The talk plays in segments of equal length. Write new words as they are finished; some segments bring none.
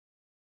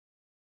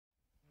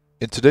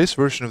In today's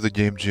version of the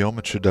game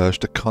Geometry Dash,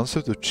 the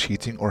concept of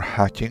cheating or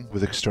hacking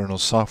with external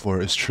software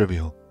is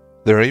trivial.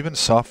 There are even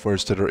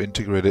softwares that are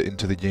integrated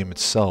into the game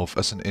itself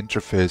as an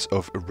interface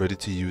of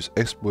ready-to-use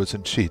exploits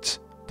and cheats,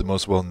 the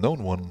most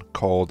well-known one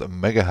called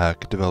Mega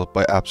Hack, developed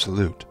by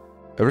Absolute.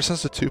 Ever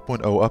since the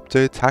 2.0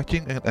 update,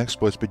 hacking and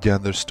exploits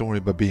began their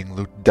story by being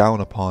looked down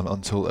upon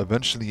until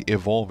eventually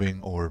evolving,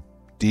 or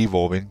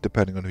devolving,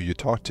 depending on who you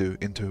talk to,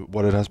 into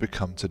what it has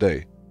become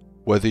today.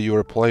 Whether you're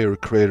a player or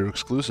creator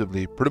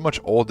exclusively, pretty much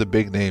all the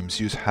big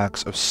names use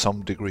hacks of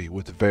some degree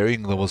with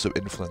varying levels of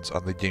influence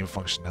on the game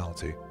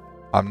functionality.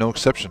 I'm no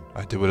exception,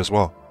 I do it as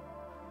well.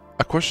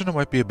 A question that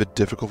might be a bit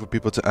difficult for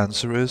people to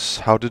answer is,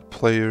 how did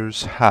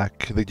players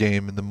hack the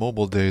game in the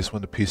mobile days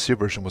when the PC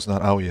version was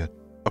not out yet?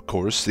 Of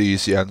course, the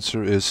easy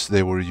answer is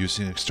they were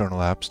using external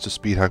apps to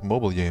speed hack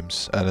mobile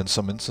games, and in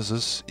some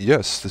instances,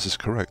 yes, this is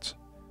correct.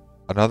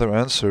 Another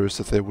answer is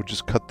that they would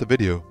just cut the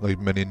video, like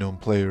many known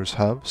players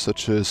have,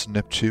 such as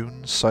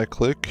Neptune,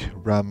 Cyclic,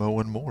 Ramo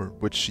and more,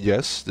 which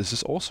yes, this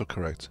is also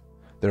correct.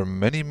 There are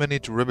many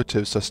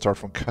derivatives that start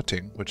from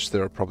cutting, which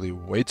there are probably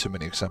way too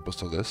many examples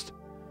to list.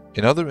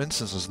 In other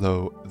instances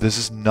though, this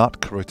is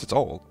not correct at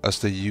all, as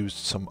they used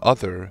some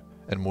other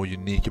and more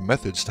unique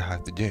methods to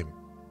hack the game.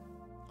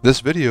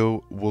 This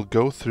video will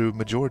go through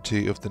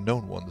majority of the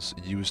known ones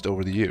used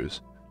over the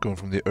years, going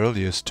from the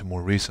earliest to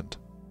more recent.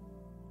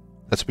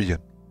 Let's begin.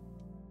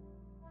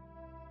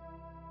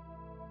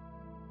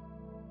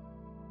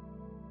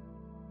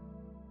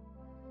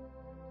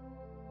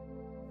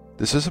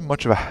 This isn't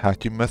much of a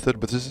hacking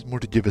method, but this is more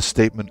to give a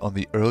statement on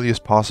the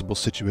earliest possible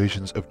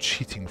situations of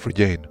cheating for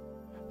gain.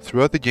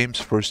 Throughout the game's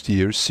first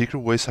years, secret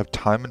ways have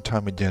time and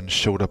time again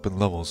showed up in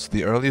levels,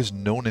 the earliest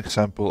known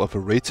example of a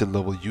rated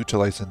level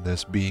utilizing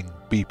this being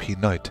BP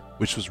Night,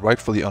 which was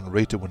rightfully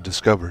unrated when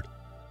discovered.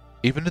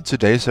 Even in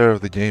today's era of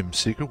the game,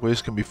 secret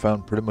ways can be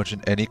found pretty much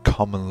in any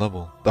common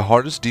level. The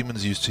hardest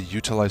demons used to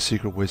utilize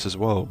secret ways as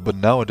well, but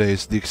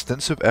nowadays the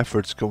extensive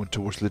efforts going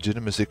towards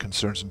legitimacy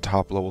concerns in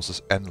top levels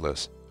is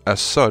endless. As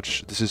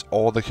such, this is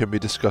all that can be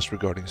discussed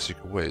regarding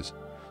secret ways.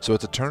 So at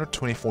the turn of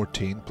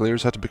 2014,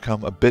 players had to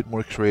become a bit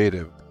more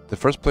creative. The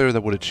first player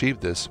that would achieve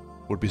this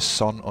would be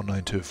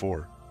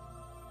Son0924.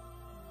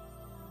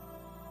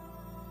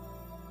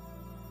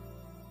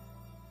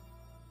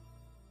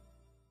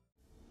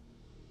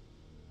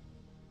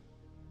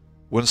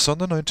 When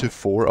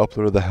Son0924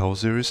 uploaded the Hell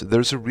series,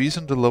 there's a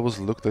reason the levels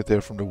look like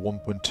they're from the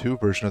 1.2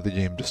 version of the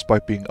game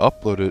despite being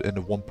uploaded in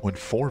the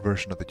 1.4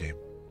 version of the game.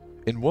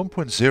 In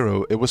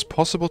 1.0, it was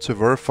possible to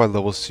verify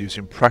levels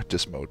using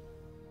practice mode.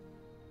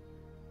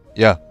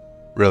 Yeah,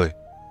 really.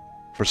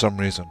 For some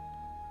reason.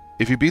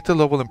 If you beat the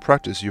level in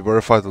practice, you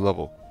verify the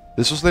level.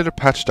 This was later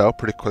patched out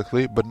pretty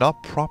quickly, but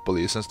not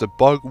properly since the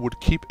bug would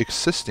keep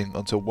existing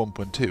until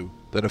 1.2,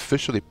 then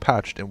officially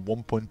patched in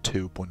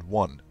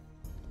 1.2.1.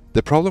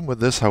 The problem with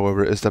this,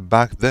 however, is that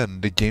back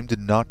then, the game did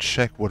not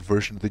check what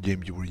version of the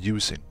game you were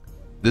using.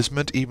 This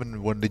meant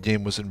even when the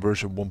game was in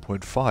version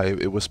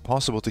 1.5, it was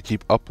possible to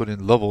keep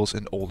uploading levels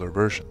in older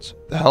versions.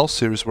 The Hell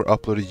series were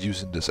uploaded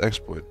using this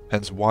exploit,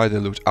 hence why they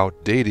looked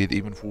outdated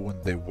even for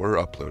when they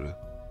were uploaded.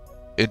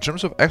 In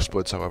terms of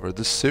exploits, however,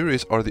 this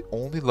series are the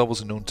only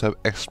levels known to have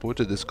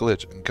exploited this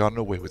glitch and gotten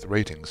away with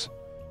ratings.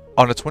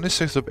 On the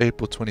 26th of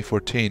April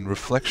 2014,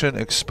 Reflection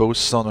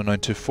exposed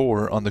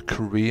Son0924 on the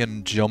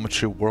Korean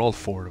Geometry World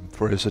Forum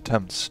for his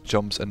attempts,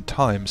 jumps and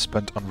time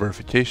spent on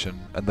verification,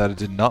 and that it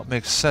did not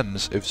make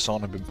sense if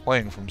Son had been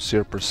playing from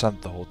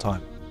 0% the whole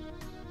time.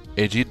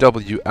 A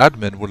GW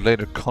admin would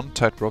later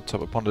contact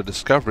RobTop upon the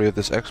discovery of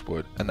this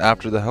exploit, and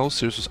after the Hell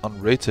series was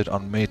unrated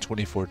on May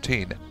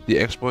 2014, the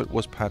exploit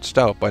was patched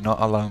out by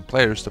not allowing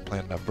players to play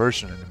on that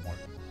version anymore,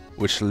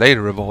 which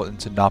later evolved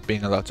into not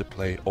being allowed to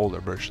play older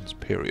versions,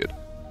 period.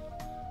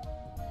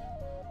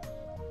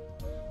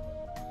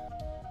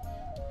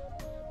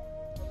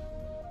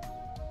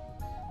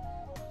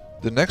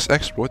 The next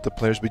exploit that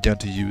players began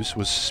to use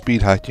was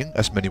speed hacking,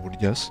 as many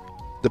would guess.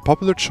 The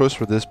popular choice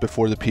for this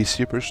before the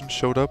PC version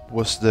showed up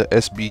was the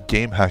SB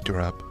Game Hacker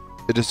app.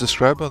 It is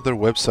described on their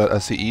website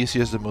as the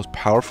easiest and most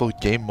powerful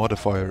game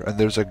modifier, and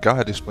there's a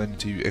guide explaining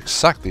to you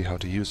exactly how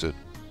to use it.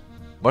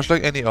 Much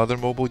like any other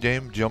mobile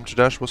game, Geometry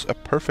Dash was a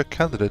perfect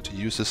candidate to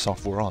use this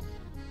software on.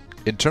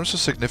 In terms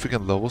of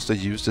significant levels that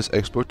used this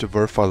exploit to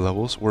verify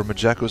levels were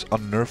Majako's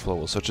unnerfed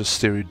levels such as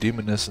Stereo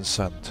Demoness and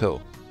Silent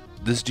Hill.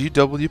 This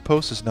GW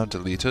post is now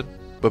deleted,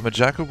 but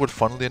Majako would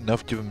funnily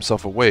enough give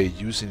himself away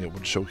using it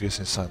when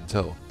showcasing Silent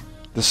Hill.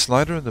 The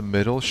slider in the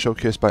middle,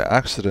 showcased by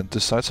accident,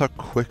 decides how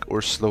quick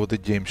or slow the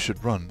game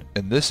should run,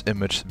 in this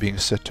image being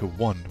set to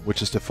 1,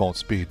 which is default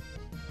speed.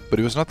 But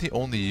he was not the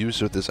only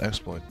user of this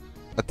exploit.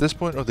 At this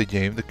point of the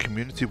game, the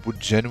community would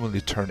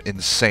genuinely turn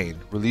insane,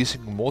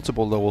 releasing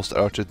multiple levels that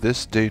are to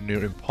this day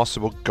near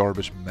impossible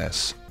garbage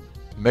mess.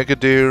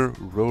 Megadeer,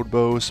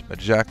 Roadbows,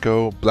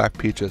 Majako, Black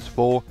Peach as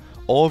full,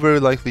 all very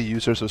likely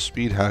users of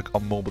speed hack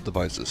on mobile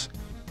devices.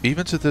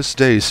 Even to this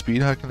day,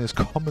 speed hacking is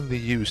commonly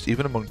used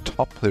even among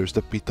top players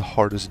that beat the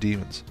hardest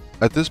demons.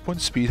 At this point,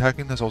 speed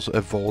hacking has also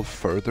evolved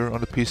further on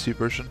the PC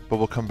version, but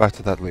we'll come back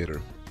to that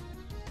later.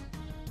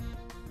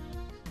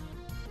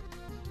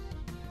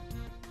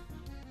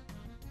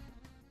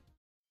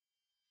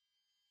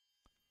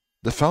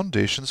 The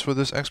foundations for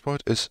this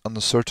exploit is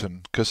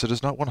uncertain, because it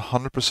is not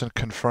 100%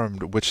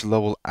 confirmed which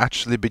level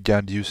actually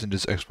began using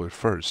this exploit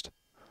first.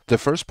 The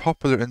first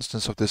popular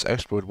instance of this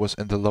exploit was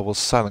in the level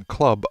Silent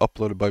Club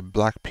uploaded by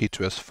Black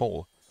P2S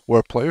Full,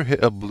 where a player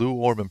hit a blue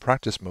orb in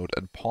practice mode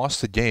and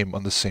paused the game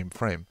on the same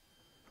frame.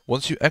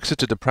 Once you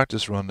exited the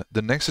practice run,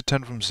 the next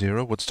attempt from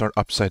zero would start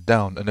upside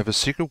down, and if a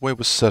secret way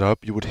was set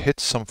up, you would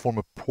hit some form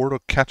of portal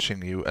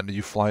catching you and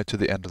you fly to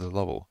the end of the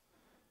level.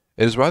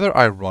 It is rather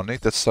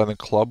ironic that Silent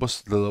Club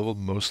was the level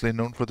mostly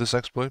known for this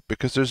exploit,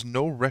 because there's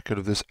no record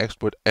of this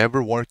exploit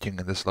ever working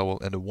in this level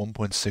in the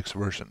 1.6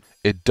 version.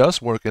 It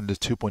does work in the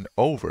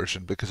 2.0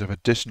 version because of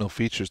additional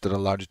features that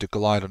allowed you to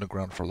glide on the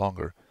ground for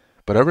longer,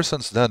 but ever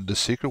since then the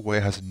secret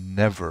way has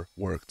never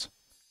worked.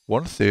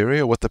 One theory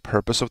of what the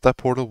purpose of that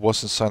portal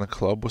was in Silent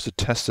Club was to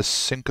test the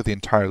sync of the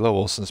entire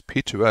level, since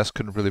P2S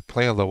couldn't really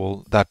play a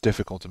level that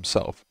difficult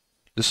himself.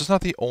 This is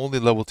not the only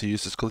level to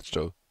use this glitch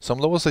though. Some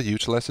levels that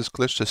utilize this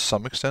glitch to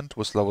some extent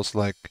was levels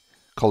like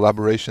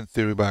Collaboration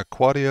Theory by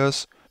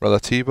Aquatias,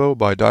 Relativo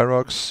by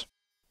Dyrox,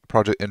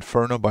 Project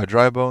Inferno by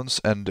Drybones,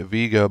 and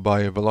Vega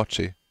by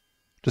Veloci.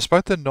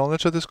 Despite the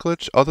knowledge of this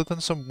glitch, other than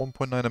some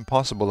 1.9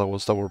 impossible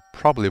levels that were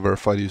probably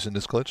verified using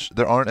this glitch,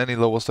 there aren't any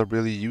levels that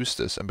really used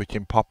this and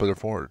became popular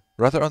for it,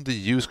 rather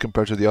underused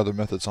compared to the other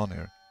methods on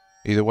here.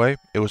 Either way,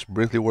 it was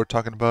briefly worth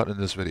talking about in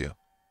this video.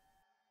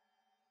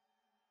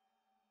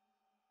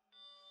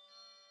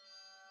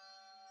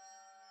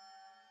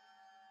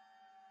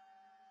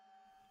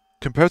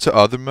 Compared to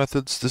other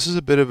methods, this is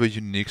a bit of a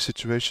unique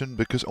situation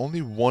because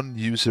only one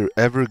user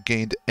ever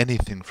gained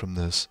anything from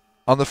this.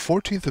 On the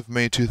 14th of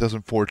May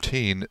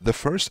 2014, the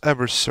first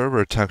ever server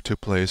attack took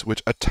place,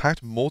 which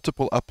attacked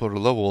multiple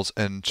uploaded levels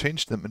and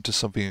changed them into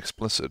something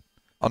explicit.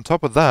 On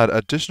top of that,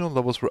 additional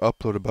levels were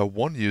uploaded by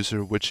one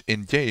user which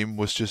in-game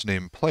was just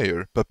named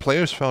Player, but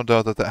players found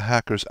out that the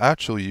hacker's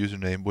actual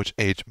username was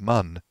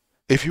H-Man.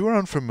 If you are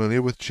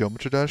unfamiliar with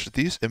Geometry Dash,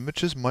 these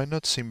images might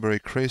not seem very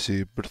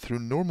crazy, but through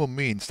normal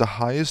means, the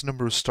highest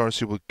number of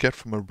stars you will get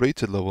from a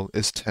rated level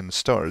is 10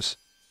 stars.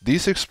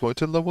 These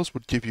exploited levels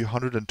would give you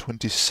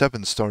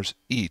 127 stars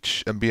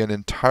each, and be an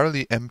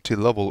entirely empty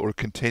level or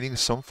containing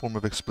some form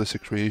of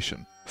explicit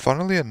creation.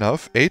 Funnily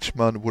enough,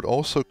 H-Man would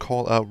also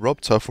call out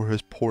Rubtub for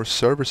his poor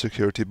server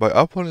security by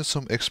uploading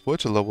some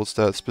exploited levels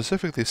that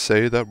specifically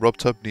say that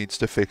Rubtub needs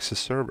to fix his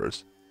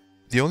servers.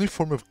 The only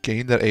form of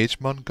gain that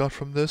H-Man got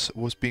from this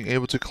was being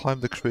able to climb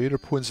the creator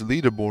points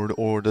leaderboard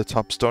or the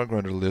top star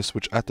grinder list,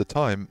 which at the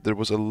time, there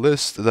was a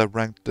list that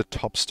ranked the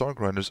top star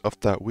grinders of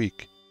that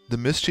week. The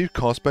mischief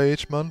caused by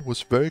H-Man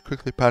was very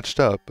quickly patched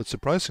up, but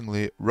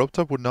surprisingly,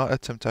 Rubtub would not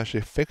attempt to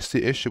actually fix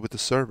the issue with the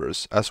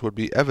servers, as would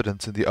be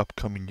evident in the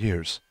upcoming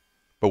years.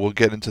 But we'll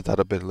get into that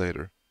a bit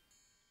later.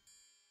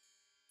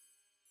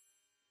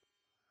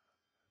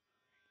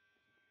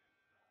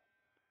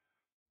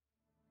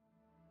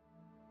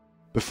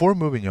 Before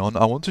moving on,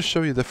 I want to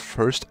show you the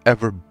first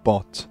ever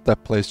bot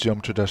that plays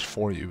Geometry Dash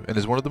for you, and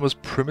is one of the most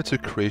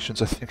primitive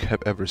creations I think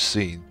I've ever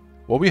seen.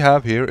 What we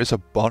have here is a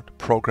bot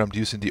programmed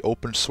using the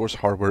open source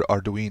hardware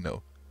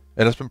Arduino.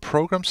 It has been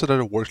programmed so that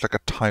it works like a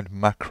timed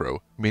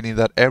macro, meaning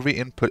that every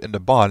input in the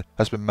bot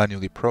has been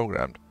manually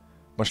programmed,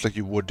 much like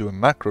you would do a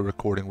macro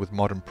recording with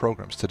modern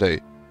programs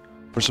today.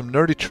 For some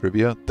nerdy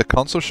trivia, the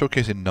console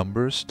showcasing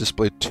numbers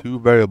displayed two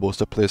variables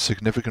that play a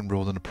significant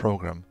role in the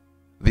program.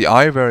 The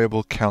I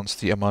variable counts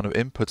the amount of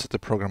inputs that the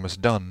program has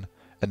done,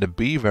 and the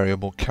B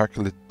variable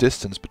calculates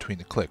distance between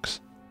the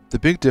clicks. The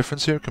big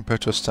difference here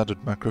compared to a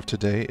standard macro of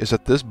today is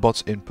that this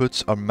bot's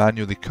inputs are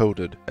manually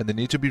coded, and they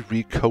need to be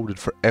recoded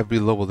for every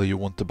level that you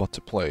want the bot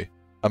to play.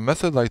 A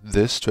method like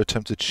this to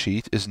attempt to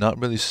cheat is not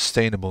really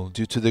sustainable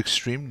due to the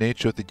extreme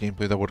nature of the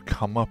gameplay that would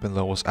come up in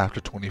levels after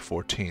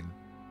 2014.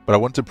 But I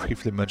want to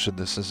briefly mention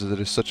this since it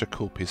is such a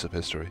cool piece of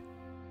history.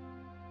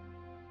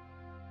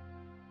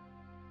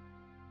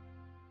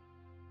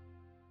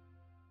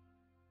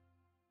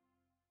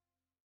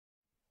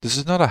 This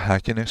is not a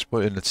hacking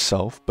exploit in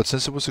itself, but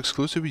since it was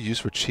exclusively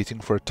used for cheating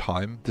for a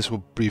time, this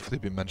will briefly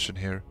be mentioned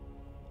here.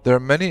 There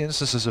are many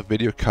instances of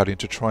video cutting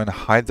to try and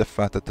hide the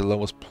fact that the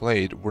levels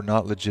played were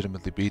not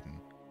legitimately beaten.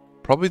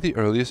 Probably the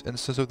earliest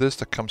instance of this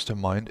that comes to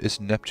mind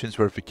is Neptune's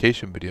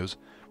verification videos,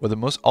 where the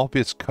most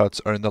obvious cuts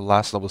are in the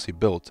last levels he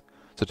built,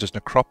 such as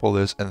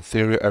Necropolis and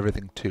Theory of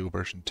Everything 2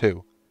 version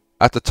 2.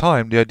 At the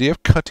time, the idea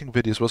of cutting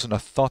videos wasn't a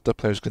thought that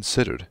players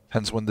considered,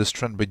 hence when this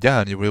trend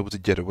began you were able to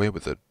get away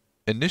with it.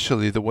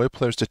 Initially, the way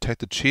players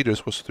detected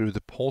cheaters was through the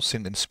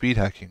pulsing and speed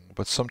hacking,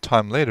 but some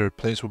time later,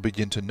 players will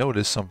begin to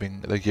notice something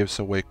that gives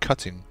away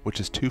cutting, which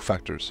is two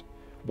factors.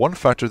 One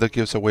factor that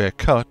gives away a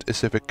cut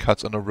is if it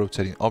cuts on a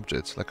rotating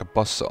object, like a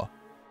buzzsaw.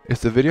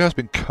 If the video has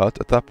been cut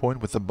at that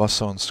point with the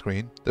buzzsaw on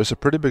screen, there's a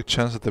pretty big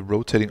chance that the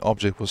rotating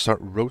object will start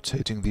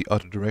rotating the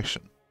other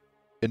direction.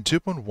 In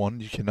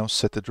 2.1, you can now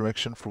set the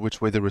direction for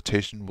which way the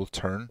rotation will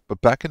turn,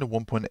 but back in the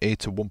 1.8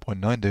 to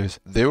 1.9 days,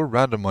 they were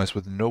randomized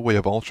with no way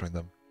of altering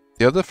them.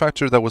 The other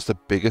factor that was the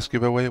biggest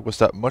giveaway was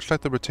that much like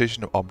the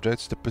rotation of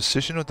objects, the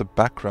position of the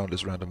background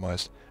is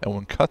randomized, and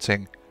when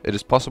cutting, it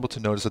is possible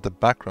to notice that the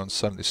background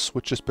suddenly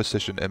switches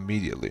position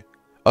immediately.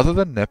 Other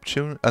than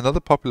Neptune, another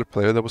popular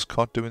player that was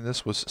caught doing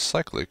this was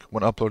Cyclic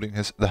when uploading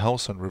his The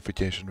Hellsun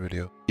verification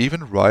video.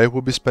 Even Riot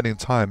would be spending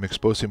time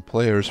exposing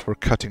players for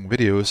cutting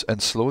videos, and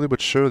slowly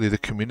but surely the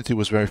community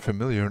was very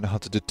familiar on how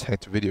to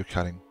detect video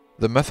cutting.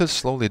 The method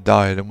slowly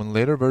died, and when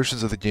later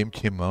versions of the game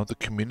came out, the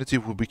community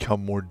would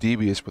become more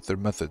devious with their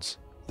methods.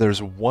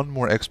 There's one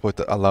more exploit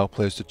that allowed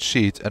players to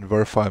cheat and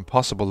verify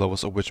impossible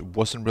levels of which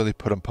wasn't really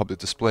put on public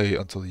display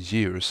until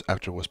years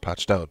after it was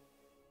patched out.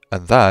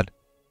 And that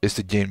is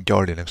the Game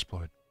Guardian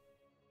exploit.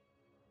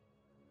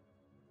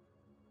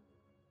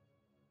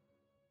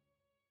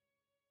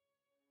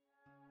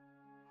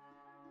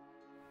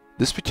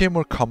 This became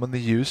more commonly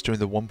used during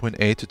the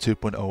 1.8 to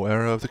 2.0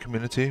 era of the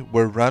community,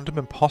 where random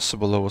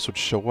impossible levels would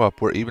show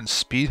up where even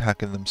speed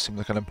hacking them seemed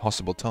like an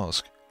impossible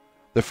task.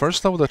 The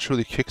first level that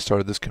truly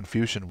kickstarted this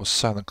confusion was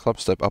Silent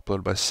Clubstep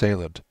uploaded by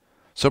Salient.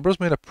 Subbros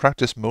made a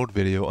practice mode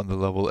video on the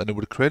level, and it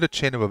would create a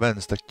chain of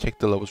events that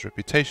kicked the level's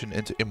reputation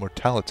into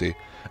immortality,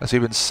 as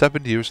even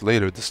 7 years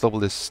later this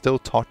level is still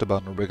talked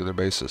about on a regular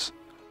basis.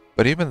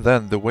 But even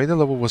then, the way the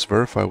level was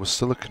verified was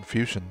still a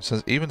confusion,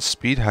 since even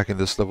speed hacking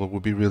this level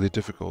would be really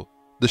difficult.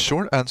 The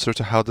short answer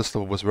to how this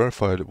level was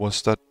verified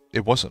was that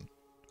it wasn't.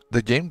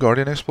 The Game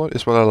Guardian exploit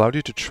is what allowed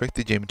you to trick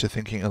the game into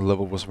thinking a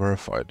level was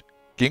verified.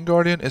 Game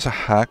Guardian is a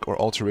hack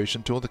or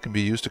alteration tool that can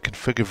be used to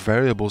configure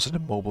variables in a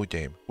mobile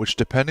game, which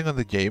depending on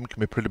the game can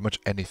be pretty much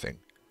anything.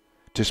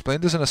 To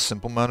explain this in a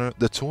simple manner,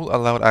 the tool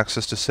allowed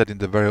access to setting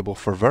the variable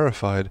for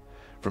verified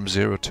from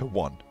 0 to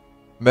 1.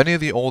 Many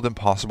of the old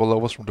impossible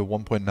levels from the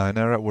 1.9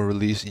 era were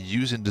released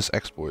using this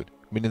exploit,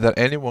 meaning that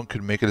anyone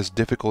could make it as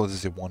difficult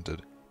as they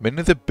wanted. Many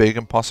of the big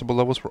impossible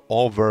levels were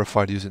all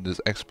verified using this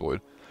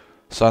exploit.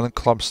 Silent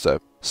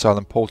Clubstep,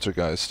 Silent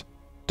Poltergeist,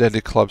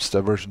 Deadly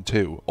Clubstep version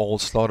 2, Old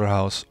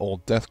Slaughterhouse,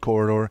 Old Death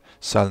Corridor,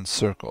 Silent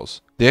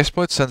Circles. The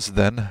exploit since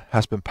then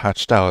has been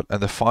patched out,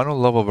 and the final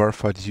level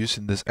verified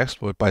using this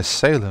exploit by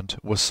Salient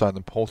was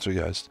Silent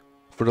Poltergeist.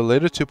 For the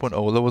later 2.0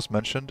 levels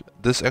mentioned,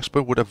 this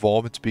exploit would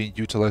evolve into being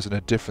utilized in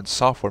a different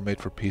software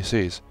made for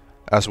PCs,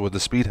 as would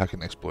the speed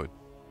hacking exploit.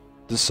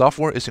 This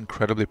software is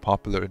incredibly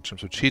popular in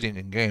terms of cheating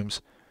in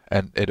games,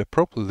 and it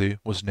appropriately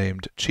was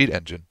named Cheat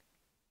Engine.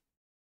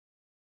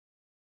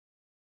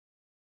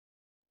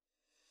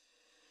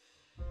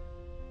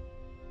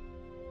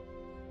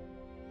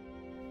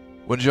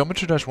 When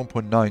Geometry Dash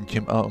 1.9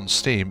 came out on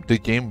Steam, the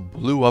game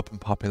blew up in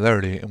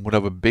popularity and would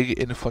have a big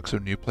influx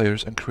of new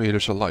players and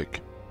creators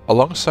alike.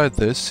 Alongside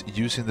this,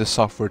 using the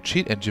software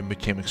Cheat Engine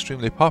became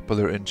extremely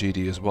popular in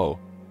GD as well.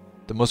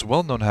 The most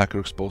well-known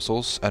hacker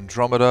exposals,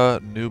 Andromeda,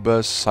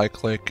 Nubus,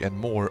 Cyclic, and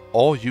more,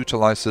 all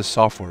utilized this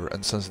software,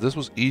 and since this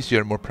was easier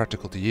and more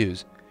practical to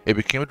use, it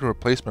became a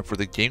replacement for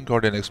the Game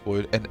Guardian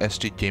exploit and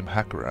SG Game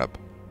Hacker app.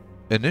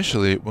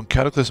 Initially, when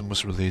Cataclysm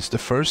was released, the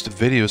first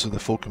videos of the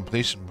full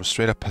completion were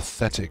straight up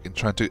pathetic in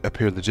trying to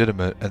appear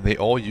legitimate, and they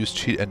all used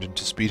Cheat Engine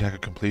to speed hack a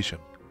completion.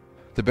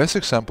 The best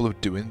example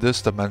of doing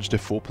this that managed to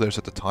fool players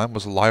at the time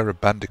was Lyra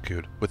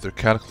Bandicoot with their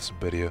Cataclysm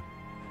video.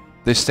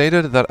 They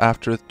stated that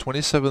after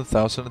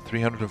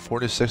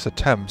 27,346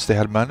 attempts, they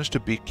had managed to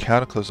beat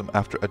Cataclysm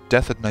after a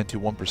death at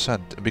 91%,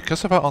 and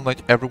because of how unlike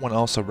everyone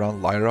else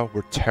around Lyra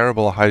were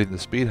terrible at hiding the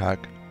speed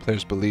hack,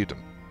 players believed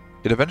them.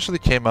 It eventually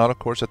came out, of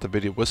course, that the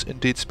video was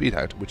indeed speed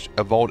hacked, which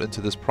evolved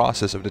into this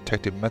process of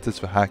detecting methods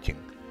for hacking.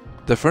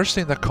 The first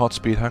thing that caught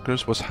speed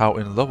hackers was how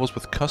in levels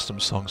with custom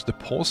songs, the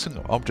pulsing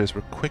of objects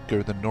were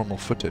quicker than normal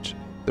footage.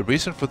 The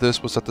reason for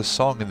this was that the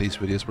song in these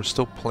videos were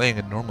still playing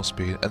at normal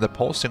speed, and the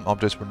pulsing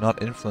objects were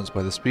not influenced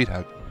by the speed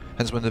hack.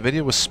 Hence, when the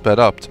video was sped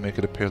up to make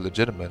it appear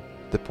legitimate,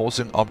 the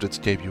pulsing objects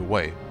gave you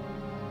away.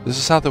 This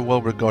is how the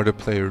well-regarded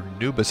player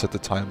Nubus at the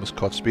time was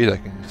caught speed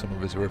hacking some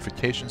of his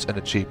verifications and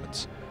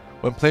achievements.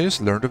 When players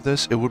learned of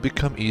this, it would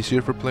become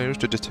easier for players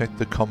to detect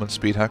the common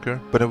speed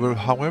hacker, but it would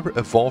however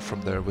evolve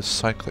from there with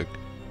Cyclic.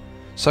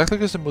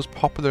 Cyclic is the most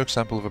popular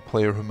example of a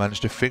player who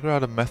managed to figure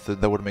out a method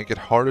that would make it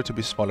harder to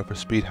be spotted for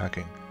speed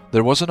hacking.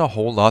 There wasn't a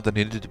whole lot that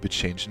needed to be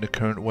changed in the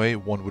current way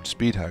one would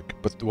speed hack,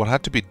 but what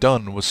had to be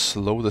done was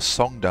slow the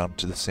song down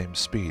to the same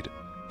speed.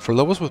 For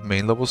levels with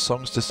main level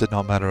songs this did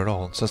not matter at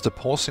all, since the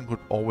pulsing would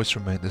always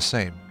remain the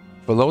same.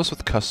 For levels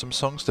with custom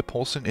songs, the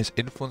pulsing is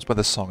influenced by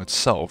the song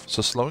itself,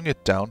 so slowing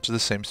it down to the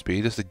same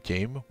speed as the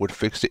game would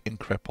fix the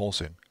incorrect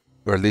pulsing.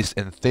 Or at least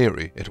in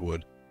theory it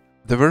would.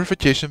 The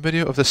verification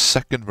video of the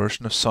second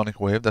version of Sonic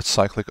Wave that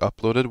Cyclic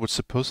uploaded would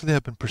supposedly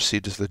have been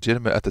perceived as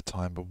legitimate at the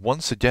time, but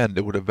once again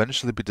it would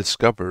eventually be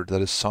discovered that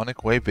his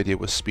Sonic Wave video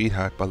was speed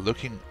hacked by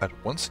looking at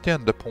once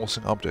again the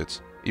pulsing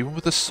objects. Even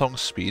with the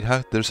song's speed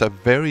hack, there's a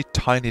very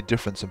tiny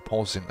difference in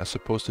pulsing as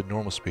opposed to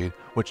normal speed,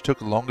 which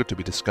took longer to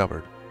be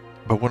discovered.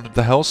 But when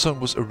the Hellsun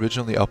was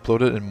originally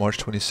uploaded in March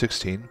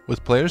 2016,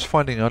 with players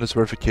finding out his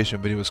verification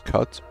video was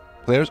cut,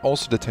 players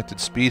also detected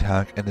speed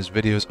hack in his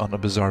videos on A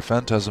Bizarre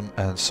Phantasm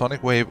and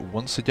Sonic Wave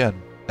once again,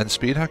 and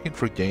speed hacking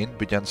for Gain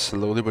began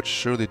slowly but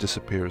surely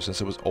disappear since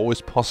it was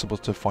always possible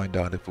to find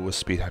out if it was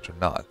speed hacked or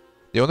not.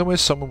 The only way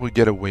someone would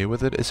get away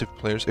with it is if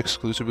players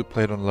exclusively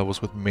played on levels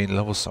with main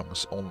level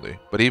songs only,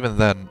 but even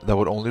then, that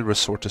would only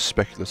resort to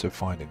speculative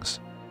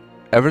findings.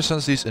 Ever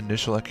since these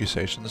initial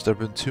accusations, there have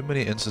been too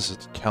many instances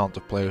to count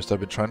of players that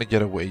have been trying to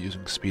get away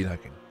using speed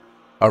hacking.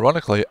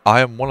 Ironically, I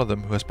am one of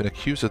them who has been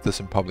accused of this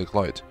in public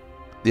light.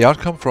 The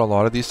outcome for a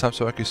lot of these types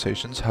of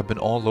accusations have been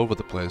all over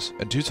the place,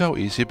 and due to how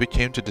easy it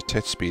became to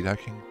detect speed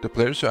hacking, the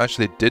players who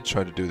actually did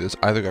try to do this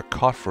either got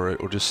caught for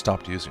it or just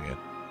stopped using it.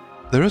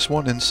 There is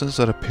one instance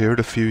that appeared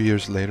a few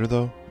years later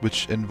though,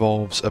 which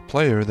involves a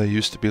player that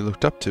used to be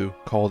looked up to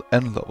called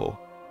N-Level.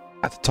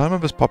 At the time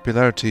of his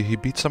popularity, he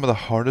beat some of the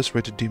hardest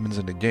rated demons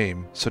in the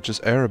game, such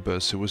as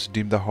Erebus, who was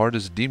deemed the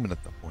hardest demon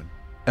at that point.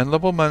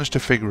 N-Level managed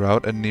to figure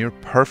out a near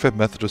perfect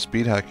method of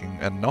speed hacking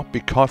and not be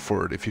caught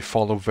for it if you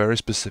follow very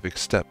specific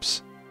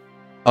steps.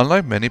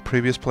 Unlike many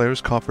previous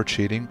players caught for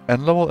cheating,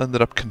 N-Level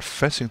ended up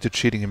confessing to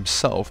cheating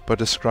himself by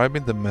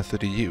describing the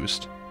method he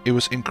used. It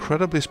was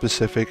incredibly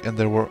specific and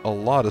there were a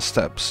lot of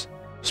steps.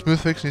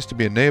 Smooth fix needs to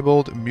be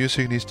enabled,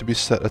 music needs to be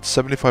set at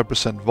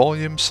 75%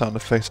 volume, sound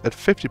effects at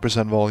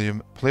 50%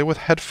 volume, play with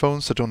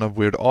headphones that don't have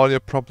weird audio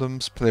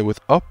problems, play with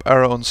up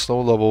arrow on slow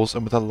levels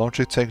and with a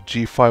Logitech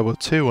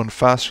G502 on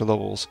faster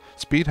levels,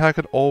 speed hack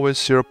at always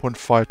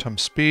 0.5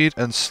 times speed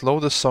and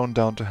slow the sound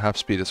down to half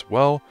speed as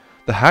well.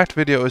 The hacked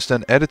video is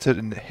then edited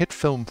in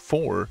HitFilm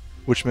 4,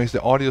 which makes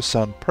the audio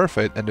sound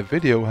perfect and the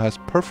video has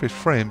perfect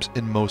frames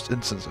in most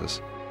instances.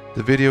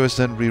 The video is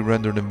then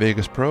re-rendered in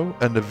Vegas Pro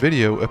and the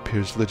video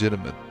appears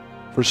legitimate.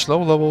 For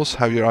slow levels,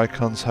 have your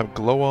icons have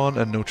glow on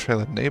and no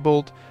trail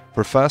enabled.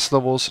 For fast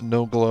levels,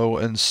 no glow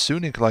and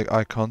Sunic-like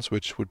icons,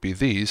 which would be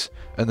these,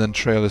 and then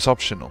trail is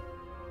optional.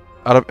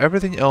 Out of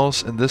everything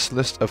else in this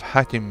list of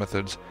hacking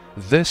methods,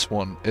 this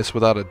one is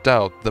without a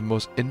doubt the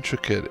most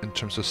intricate in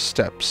terms of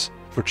steps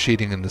for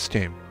cheating in this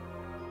game.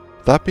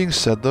 That being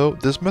said though,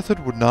 this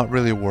method would not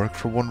really work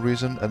for one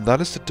reason, and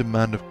that is the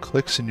demand of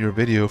clicks in your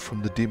video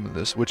from the demon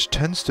list, which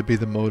tends to be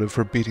the motive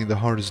for beating the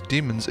hardest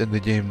demons in the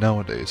game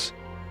nowadays.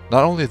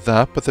 Not only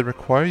that, but they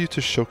require you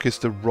to showcase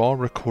the raw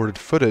recorded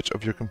footage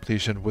of your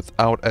completion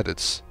without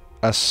edits.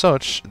 As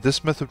such,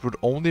 this method would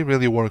only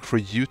really work for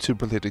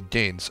YouTube related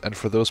gains and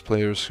for those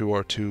players who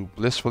are too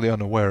blissfully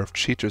unaware of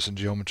cheaters in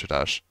Geometry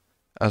Dash.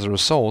 As a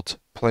result,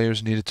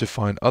 players needed to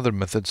find other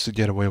methods to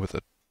get away with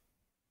it.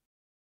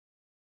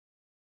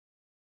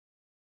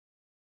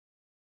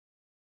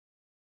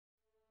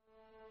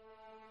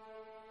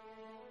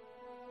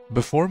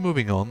 Before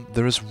moving on,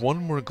 there is one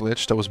more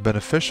glitch that was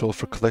beneficial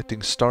for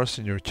collecting stars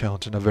in your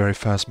account in a very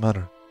fast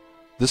manner.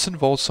 This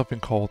involves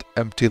something called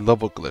empty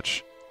level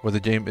glitch, where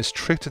the game is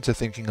tricked into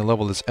thinking a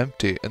level is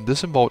empty, and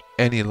this involved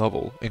any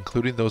level,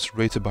 including those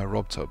rated by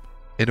RobTub.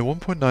 In a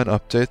 1.9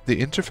 update,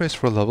 the interface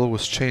for a level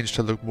was changed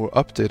to look more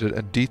updated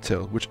and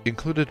detailed, which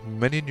included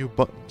many new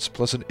buttons,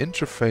 plus an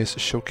interface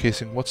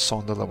showcasing what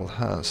song the level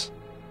has.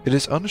 It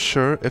is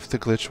unsure if the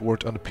glitch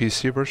worked on the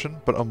PC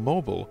version, but on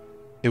mobile,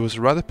 it was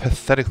rather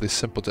pathetically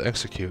simple to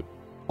execute.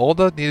 All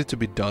that needed to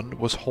be done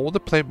was hold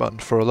the play button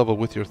for a level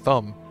with your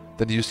thumb,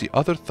 then use the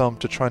other thumb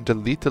to try and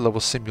delete the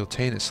level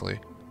simultaneously.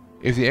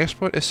 If the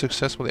exploit is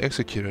successfully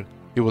executed,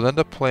 you will end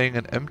up playing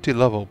an empty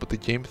level, but the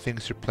game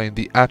thinks you're playing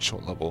the actual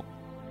level.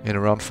 In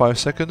around 5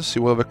 seconds,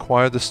 you will have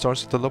acquired the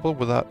stars of the level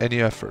without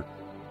any effort.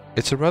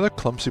 It's a rather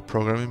clumsy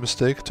programming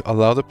mistake to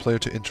allow the player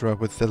to interact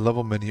with the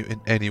level menu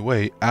in any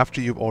way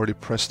after you've already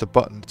pressed the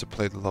button to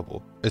play the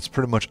level. It's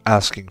pretty much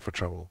asking for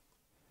trouble.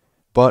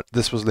 But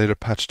this was later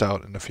patched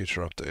out in a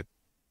future update.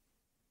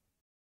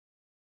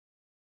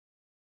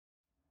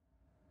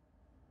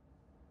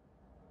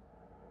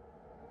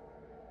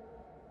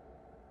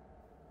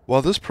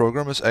 While this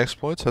program as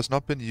exploits has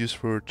not been used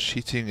for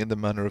cheating in the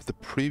manner of the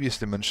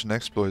previously mentioned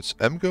exploits,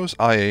 MGO's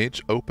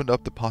IH opened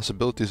up the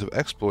possibilities of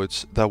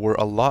exploits that were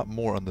a lot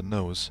more on the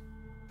nose.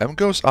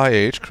 MGO's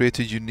IH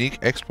created unique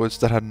exploits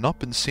that had not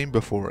been seen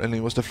before, and it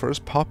was the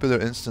first popular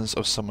instance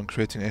of someone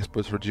creating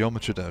exploits for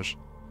Geometry Dash.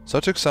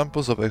 Such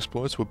examples of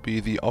exploits would be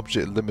the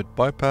object limit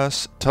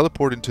bypass,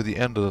 teleporting to the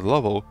end of the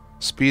level,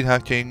 speed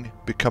hacking,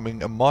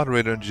 becoming a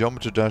moderator in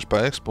Geometry Dash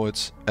by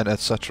exploits, and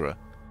etc.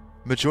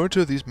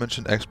 Majority of these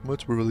mentioned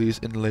exploits were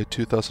released in late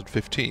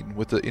 2015,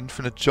 with the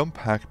infinite jump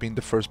hack being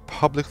the first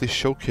publicly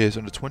showcased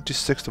on the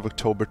 26th of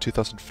October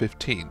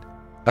 2015.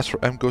 As for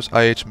MGO's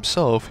IH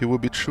himself, he will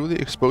be truly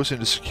exposing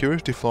the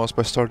security flaws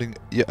by starting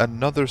yet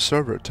another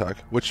server attack,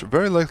 which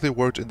very likely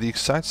worked in the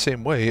exact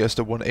same way as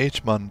the one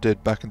H-Man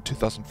did back in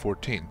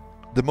 2014.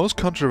 The most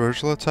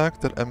controversial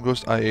attack that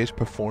MGO's IH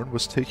performed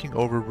was taking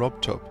over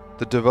RobTub,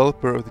 the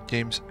developer of the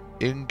game's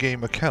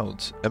in-game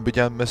account, and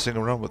began messing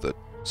around with it.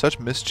 Such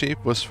mischief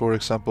was, for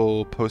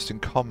example, posting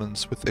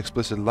comments with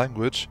explicit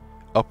language,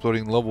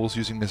 uploading levels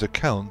using his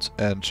account,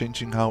 and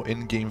changing how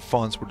in-game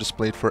fonts were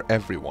displayed for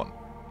everyone.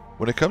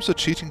 When it comes to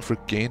cheating for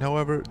gain,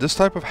 however, this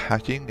type of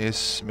hacking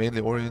is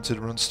mainly oriented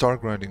around star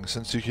grinding,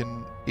 since you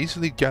can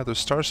easily gather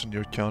stars on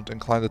your account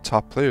and climb the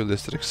top player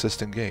list that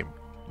exists in-game.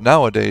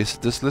 Nowadays,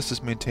 this list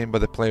is maintained by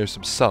the players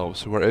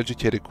themselves, who are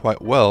educated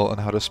quite well on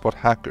how to spot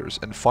hackers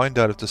and find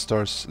out if the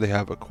stars they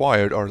have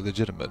acquired are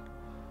legitimate.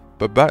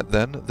 But back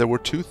then, there were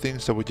two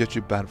things that would get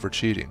you banned for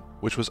cheating,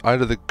 which was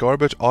either the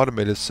garbage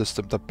automated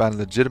system that banned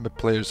legitimate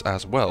players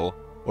as well,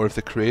 or if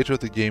the creator of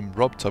the game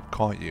RobTub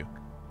caught you.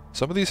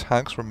 Some of these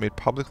hacks were made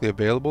publicly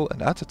available,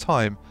 and at the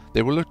time,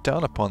 they were looked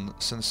down upon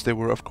since they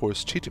were of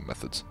course cheating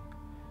methods.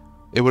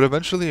 It would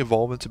eventually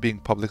evolve into being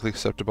publicly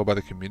acceptable by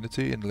the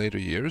community in later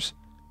years,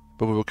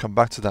 but we will come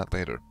back to that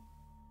later.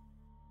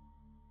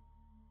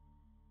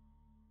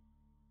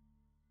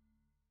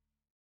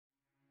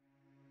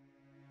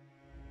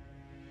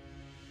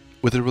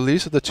 With the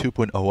release of the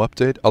 2.0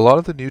 update, a lot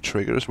of the new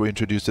triggers were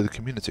introduced to the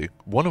community,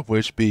 one of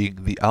which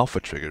being the alpha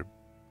trigger.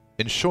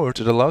 In short,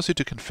 it allows you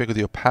to configure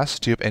the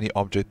opacity of any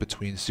object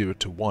between 0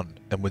 to 1,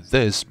 and with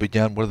this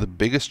began one of the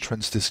biggest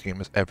trends this game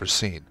has ever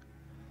seen: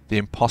 the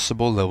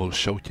impossible level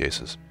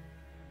showcases.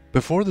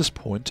 Before this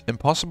point,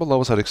 impossible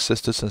levels had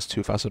existed since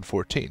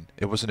 2014,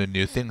 it wasn't a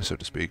new thing so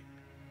to speak.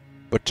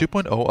 But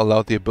 2.0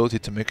 allowed the ability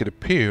to make it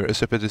appear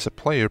as if it is a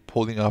player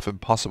pulling off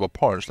impossible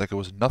parts like it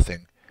was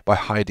nothing by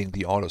hiding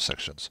the auto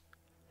sections.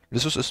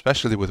 This was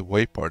especially with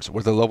wave parts,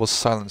 where the level's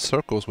silent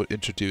circles would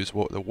introduce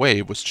what the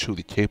wave was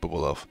truly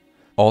capable of.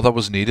 All that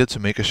was needed to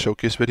make a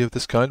showcase video of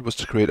this kind was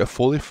to create a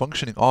fully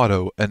functioning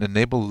auto and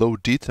enable low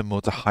detail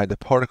mode to hide the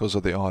particles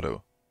of the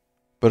auto.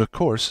 But of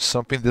course,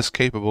 something this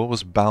capable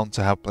was bound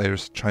to have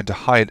players trying to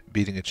hide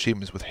beating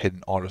achievements with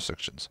hidden auto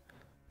sections.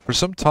 For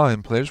some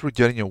time, players were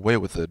getting away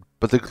with it,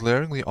 but the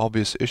glaringly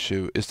obvious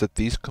issue is that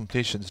these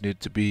completions needed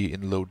to be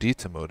in low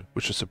detail mode,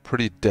 which is a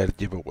pretty dead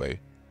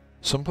giveaway.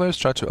 Some players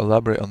tried to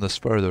elaborate on this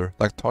further,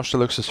 like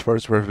Toshilux's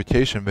first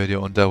verification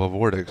video on Devil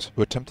Vortex,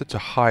 who attempted to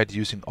hide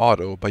using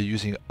auto by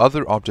using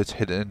other objects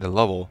hidden in the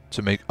level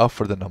to make up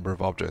for the number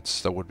of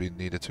objects that would be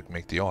needed to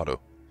make the auto.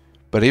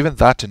 But even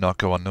that did not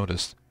go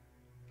unnoticed.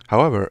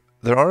 However,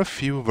 there are a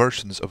few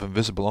versions of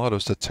invisible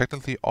autos that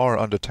technically are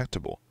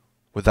undetectable,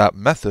 with that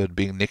method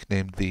being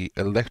nicknamed the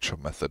Electro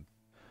method.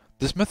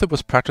 This method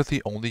was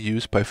practically only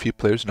used by a few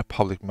players in a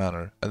public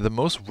manner, and the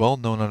most well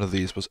known out of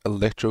these was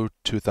Electro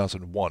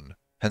 2001.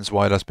 Hence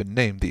why it has been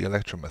named the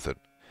Electro method.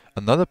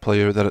 Another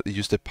player that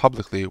used it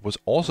publicly was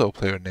also a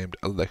player named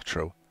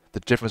Electro,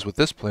 the difference with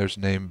this player's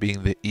name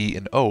being the E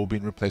and O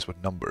being replaced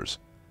with numbers.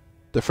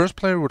 The first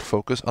player would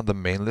focus on the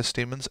main list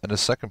demons and the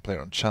second player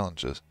on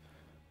challenges.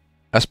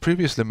 As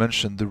previously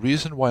mentioned, the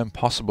reason why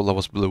impossible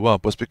levels blew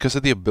up was because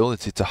of the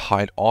ability to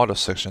hide auto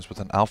sections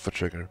with an alpha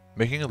trigger,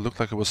 making it look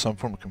like it was some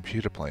form of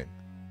computer playing.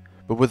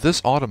 But with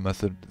this auto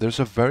method, there's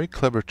a very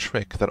clever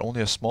trick that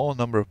only a small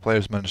number of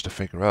players managed to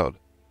figure out.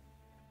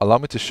 Allow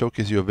me to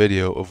showcase you a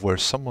video of where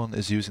someone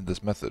is using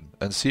this method,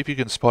 and see if you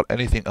can spot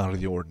anything out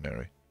of the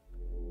ordinary.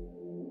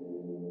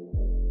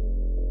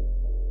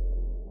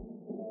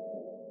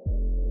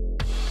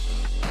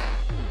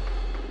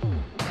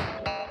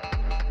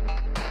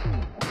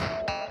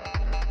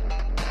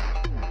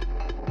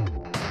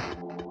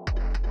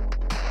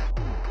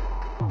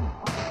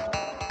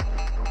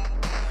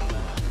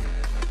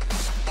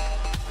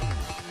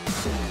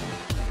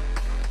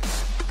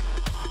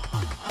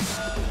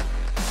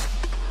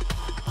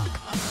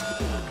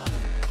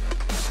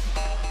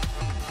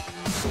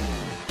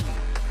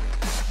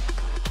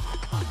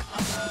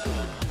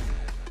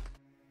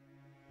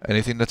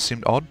 Anything that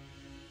seemed odd?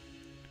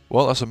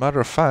 Well, as a matter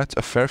of fact,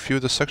 a fair few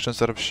of the sections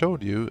that I've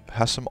showed you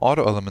has some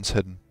auto elements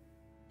hidden.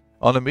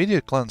 On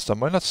immediate glance, that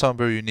might not sound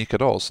very unique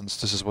at all, since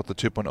this is what the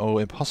 2.0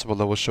 impossible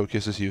level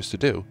showcases used to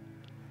do.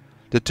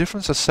 The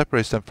difference that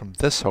separates them from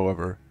this,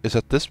 however, is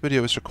that this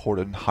video is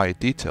recorded in high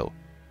detail,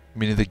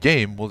 meaning the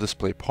game will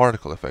display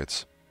particle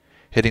effects.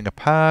 Hitting a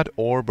pad,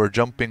 orb, or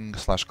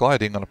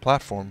jumping/gliding on a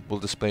platform will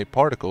display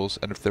particles,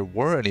 and if there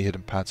were any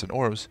hidden pads and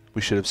orbs,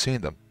 we should have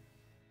seen them.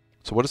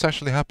 So what is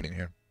actually happening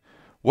here?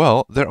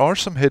 Well, there are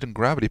some hidden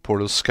gravity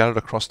portals scattered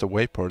across the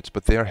wayparts,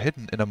 but they are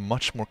hidden in a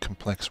much more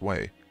complex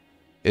way.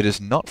 It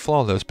is not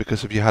flawless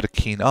because if you had a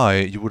keen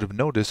eye, you would have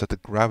noticed that the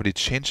gravity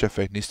change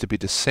effect needs to be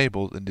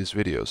disabled in these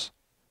videos.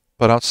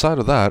 But outside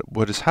of that,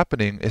 what is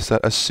happening is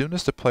that as soon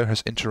as the player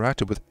has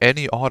interacted with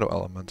any auto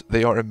element,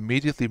 they are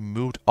immediately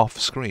moved off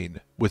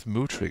screen, with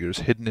move triggers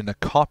hidden in a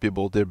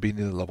copyable they're being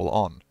the level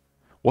on.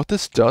 What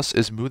this does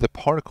is move the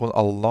particle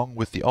along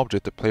with the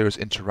object the player has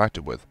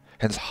interacted with,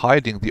 hence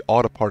hiding the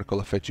auto particle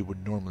effect you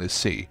would normally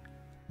see.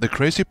 The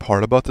crazy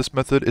part about this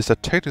method is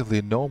that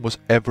technically no one was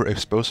ever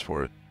exposed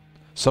for it.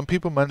 Some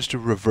people managed to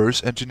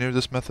reverse engineer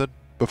this method,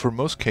 but for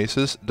most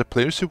cases, the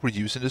players who were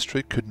using this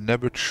trick could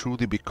never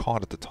truly be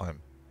caught at the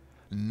time.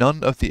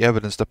 None of the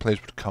evidence that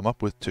players would come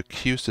up with to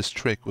accuse this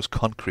trick was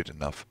concrete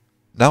enough.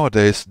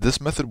 Nowadays, this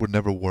method would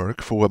never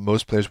work for what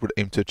most players would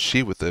aim to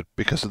achieve with it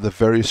because of the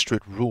very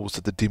strict rules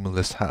that the demon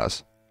list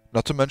has.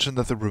 Not to mention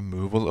that the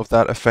removal of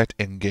that effect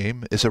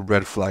in-game is a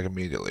red flag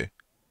immediately.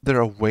 There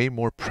are way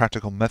more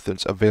practical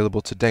methods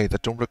available today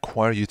that don't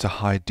require you to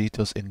hide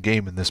details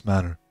in-game in this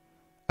manner.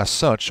 As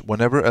such,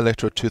 whenever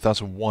Electro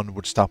 2001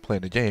 would stop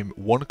playing the game,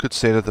 one could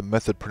say that the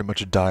method pretty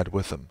much died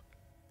with him.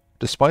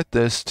 Despite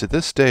this, to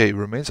this day it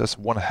remains as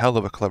one hell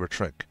of a clever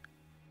trick.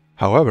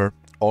 However,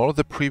 all of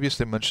the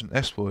previously mentioned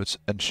exploits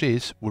and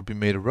cheats would be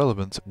made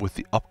irrelevant with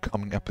the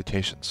upcoming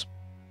applications.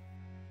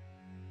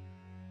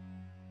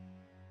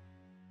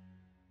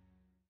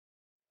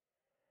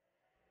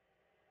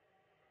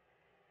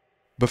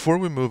 Before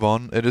we move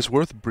on, it is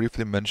worth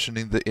briefly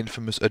mentioning the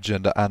infamous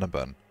Agenda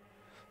Anaban,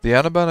 The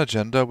Anaban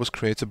agenda was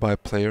created by a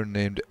player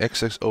named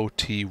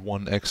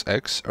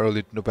XXOT1XX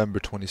early November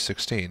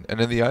 2016, and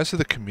in the eyes of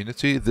the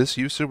community, this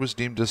user was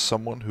deemed as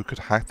someone who could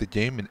hack the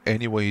game in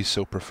any way he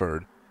so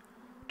preferred.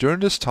 During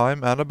this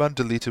time, Anaban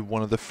deleted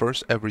one of the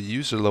first ever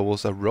user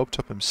levels that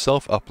Robetop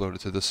himself uploaded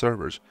to the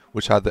servers,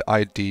 which had the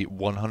ID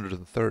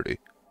 130.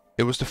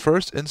 It was the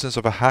first instance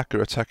of a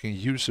hacker attacking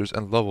users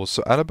and levels,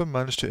 so Anaban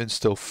managed to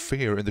instill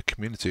fear in the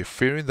community,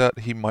 fearing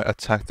that he might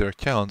attack their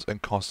accounts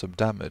and cause them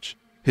damage.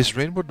 His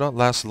reign would not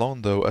last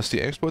long though, as the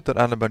exploit that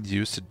Anaban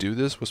used to do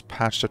this was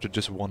patched after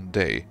just one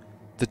day.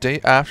 The day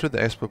after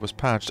the exploit was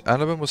patched,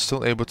 Anaban was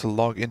still able to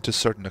log into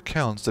certain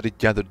accounts that he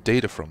gathered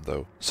data from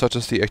though, such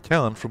as the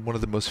account from one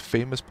of the most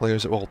famous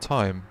players of all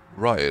time,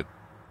 Riot.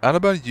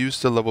 Anaban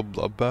used the level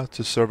Bloodbath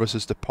to serve as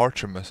his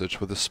departure message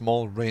for the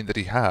small reign that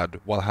he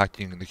had while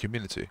hacking in the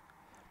community.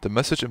 The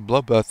message in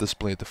Bloodbath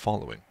displayed the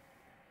following: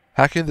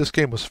 "Hacking this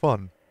game was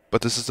fun,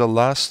 but this is the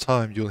last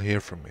time you'll hear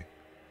from me.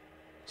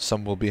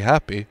 Some will be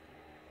happy,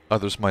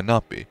 others might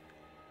not be.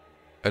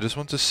 I just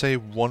want to say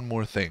one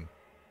more thing.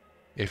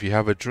 If you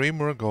have a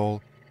dream or a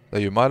goal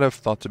that you might have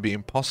thought to be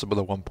impossible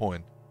at one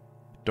point,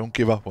 don't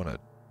give up on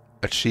it.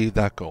 Achieve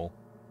that goal.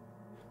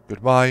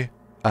 Goodbye,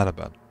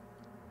 Anaban."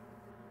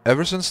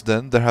 Ever since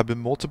then, there have been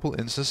multiple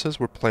instances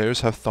where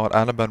players have thought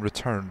Anaban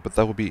returned, but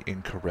that would be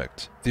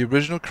incorrect. The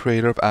original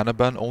creator of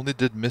Anaban only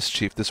did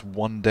mischief this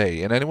one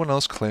day, and anyone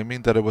else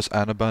claiming that it was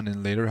Anaban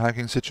in later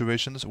hacking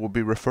situations will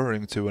be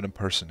referring to an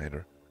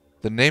impersonator.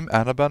 The name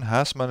Anaban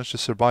has managed to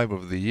survive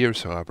over the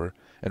years, however,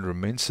 and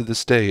remains to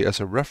this day as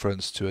a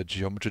reference to a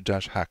Geometry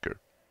Dash hacker.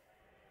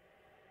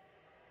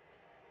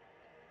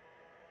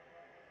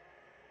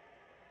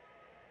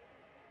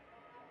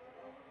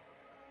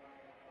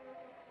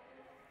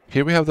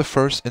 Here we have the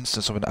first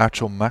instance of an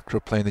actual macro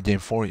playing the game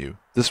for you,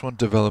 this one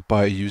developed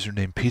by a user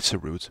named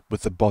PizzaRoot,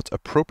 with the bot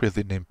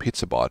appropriately named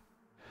PizzaBot.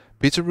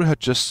 PizzaRoot had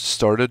just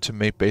started to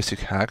make basic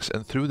hacks,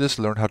 and through this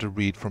learned how to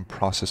read from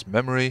processed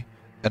memory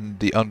and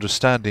the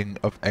understanding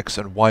of X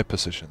and Y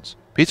positions.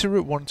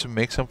 PizzaRoot wanted to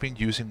make something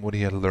using what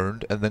he had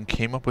learned, and then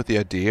came up with the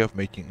idea of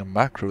making a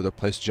macro that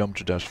plays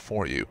Geometry Dash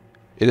for you.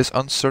 It is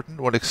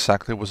uncertain what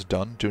exactly was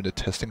done during the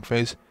testing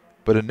phase,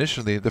 but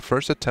initially the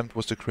first attempt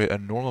was to create a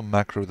normal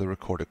macro that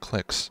recorded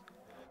clicks.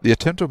 The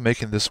attempt of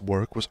making this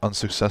work was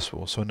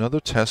unsuccessful, so another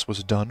test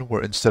was done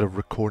where instead of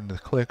recording the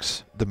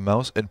clicks, the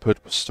mouse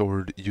input was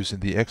stored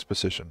using the X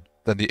position,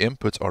 then the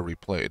inputs are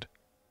replayed.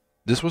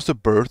 This was the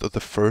birth of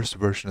the first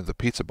version of the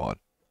PizzaBot.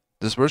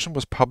 This version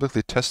was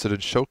publicly tested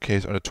and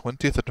showcased on the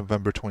 20th of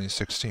November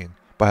 2016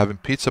 by having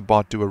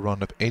PizzaBot do a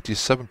run of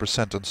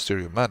 87% on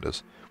Stereo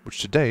Madness,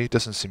 which today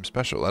doesn't seem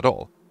special at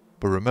all.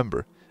 But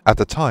remember, at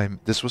the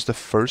time, this was the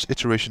first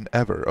iteration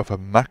ever of a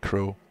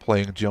macro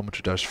playing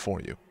Geometry Dash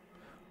for you.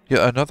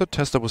 Yet another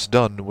test that was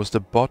done was the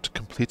bot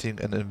completing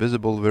an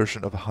invisible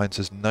version of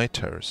Heinz's Night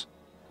Terrors.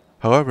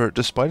 However,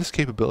 despite its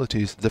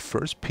capabilities, the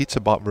first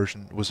PizzaBot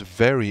version was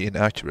very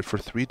inaccurate for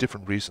three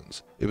different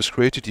reasons. It was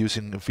created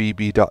using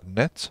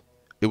VB.net,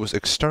 it was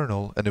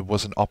external, and it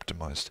wasn't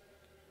optimized.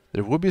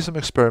 There would be some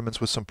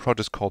experiments with some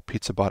projects called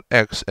PizzaBot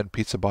X and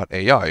PizzaBot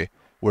AI,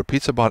 where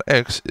PizzaBot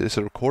X is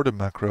a recorded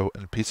macro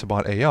and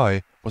PizzaBot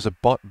AI was a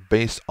bot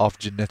based off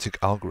genetic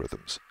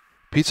algorithms.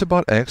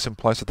 PizzaBot X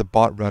implies that the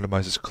bot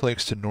randomizes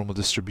clicks to normal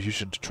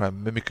distribution to try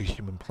and mimic a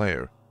human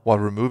player, while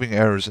removing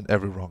errors in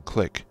every wrong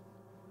click.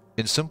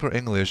 In simpler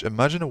English,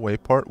 imagine a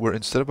waypart where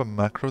instead of a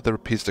macro that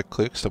repeats the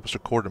clicks that was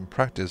recorded in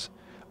practice,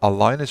 a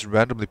line is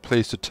randomly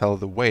placed to tell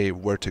the way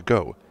where to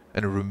go,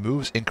 and it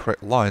removes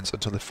incorrect lines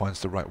until it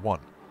finds the right one.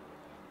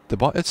 The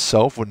bot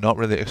itself would not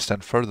really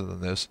extend further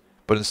than this,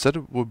 but instead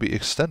it would be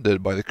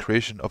extended by the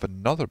creation of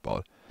another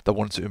bot that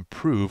wanted to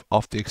improve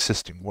off the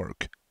existing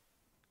work.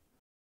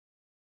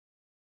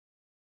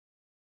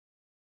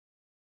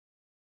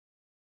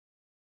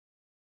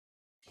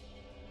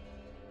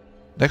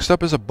 Next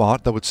up is a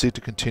bot that would seek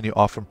to continue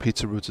off from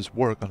PizzaRoot's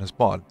work on his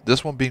bot,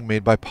 this one being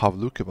made by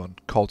Pavlukivan,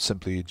 called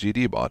simply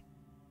GDBot.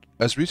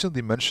 As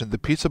recently mentioned, the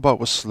PizzaBot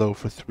was slow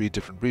for three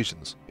different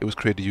reasons. It was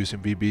created using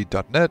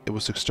VB.net, it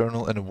was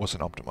external, and it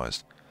wasn't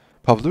optimized.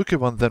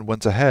 Pavlukivan then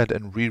went ahead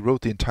and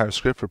rewrote the entire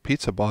script for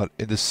PizzaBot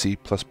in the C++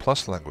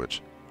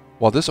 language.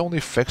 While this only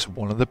fixed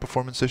one of the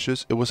performance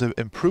issues, it was an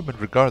improvement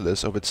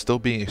regardless of it still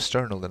being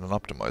external and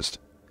unoptimized.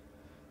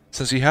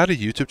 Since he had a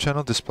YouTube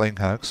channel displaying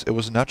hacks, it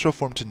was natural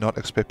for him to not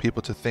expect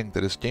people to think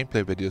that his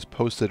gameplay videos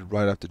posted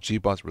right after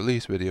GBot's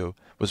release video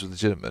was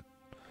legitimate.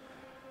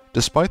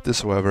 Despite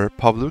this, however,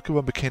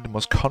 Pavlukivan became the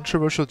most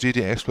controversial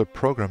GD exploit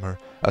programmer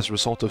as a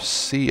result of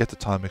C at the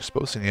time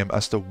exposing him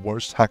as the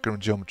worst hacker in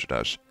Geometry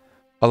Dash.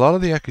 A lot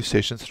of the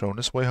accusations thrown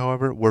his way,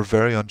 however, were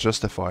very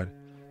unjustified,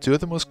 two of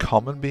the most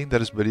common being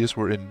that his videos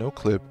were in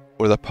no-clip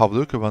or that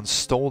Pavlukivan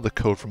stole the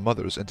code from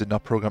others and did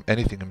not program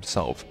anything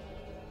himself.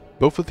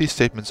 Both of these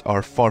statements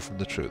are far from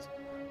the truth.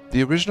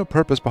 The original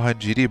purpose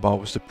behind GDBot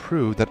was to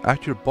prove that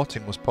accurate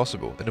botting was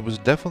possible, and it was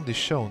definitely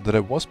shown that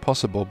it was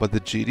possible by the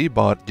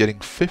GDBot getting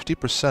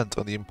 50%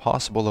 on the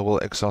impossible level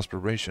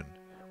exasperation,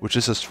 which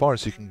is as far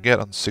as you can get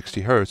on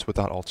 60 Hz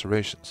without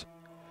alterations.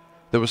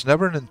 There was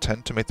never an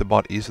intent to make the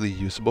bot easily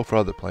usable for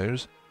other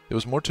players, it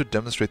was more to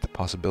demonstrate the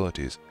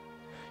possibilities.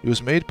 It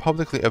was made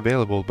publicly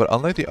available, but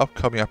unlike the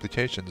upcoming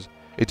applications,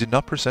 it did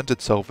not present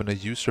itself in a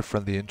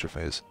user-friendly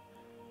interface.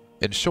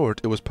 In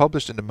short, it was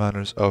published in the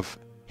manners of,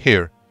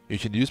 "Here, you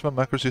can use my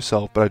macros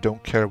yourself, but I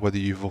don't care whether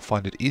you will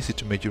find it easy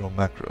to make your own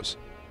macros."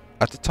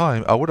 At the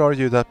time, I would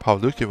argue that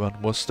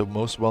Pavlukivan was the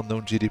most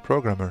well-known GD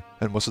programmer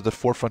and was at the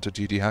forefront of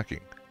GD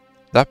hacking.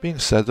 That being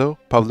said though,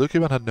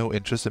 Pavlukivan had no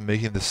interest in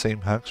making the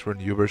same hacks for a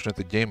new version of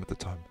the game at the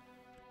time.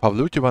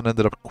 Pavlukivan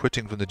ended up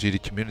quitting from the GD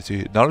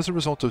community not as a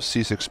result of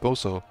C's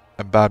exposal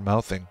and bad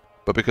mouthing,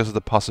 but because of the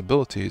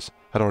possibilities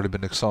had already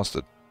been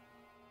exhausted.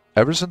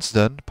 Ever since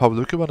then,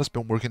 Pavlukivan has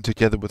been working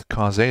together with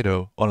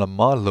Saitoh on a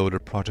mod loader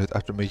project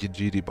after making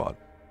GDBot.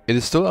 It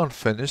is still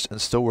unfinished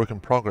and still work in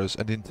progress,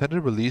 and the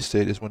intended release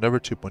date is whenever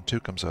 2.2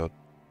 comes out.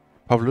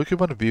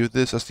 Pavlukivan viewed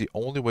this as the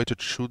only way to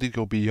truly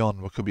go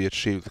beyond what could be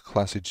achieved with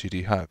classic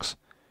GD hacks.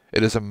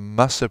 It is a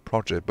massive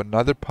project, but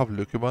neither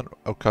Pavlukivan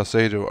or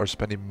Saitoh are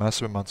spending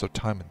massive amounts of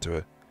time into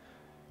it.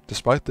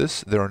 Despite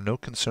this, there are no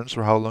concerns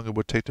for how long it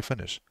would take to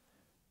finish.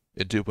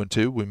 In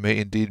 2.2, we may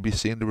indeed be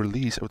seeing the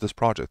release of this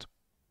project.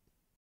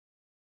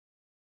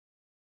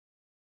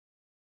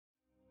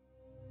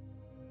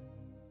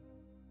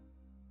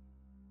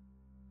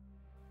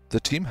 The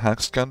Team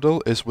Hack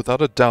scandal is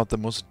without a doubt the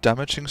most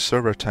damaging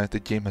server attack the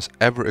game has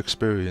ever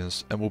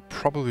experienced and will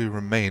probably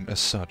remain as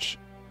such.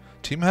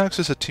 Team Hacks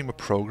is a team of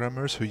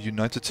programmers who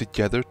united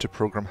together to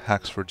program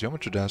hacks for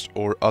Geometry Dash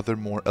or other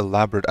more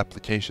elaborate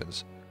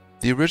applications.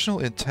 The original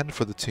intent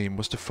for the team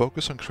was to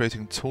focus on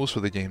creating tools for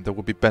the game that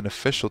would be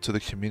beneficial to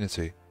the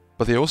community,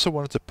 but they also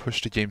wanted to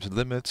push the game's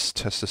limits,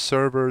 test the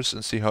servers,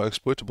 and see how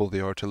exploitable they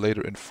are to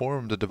later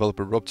inform the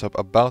developer Rubtop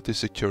about the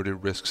security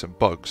risks and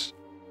bugs.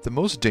 The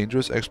most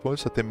dangerous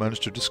exploits that they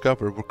managed to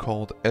discover were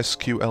called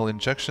SQL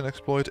injection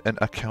exploit and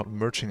account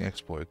merging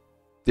exploit.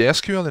 The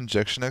SQL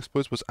injection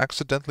exploit was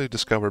accidentally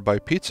discovered by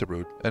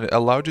PizzaRoot, and it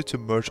allowed you to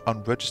merge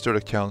unregistered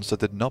accounts that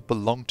did not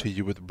belong to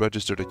you with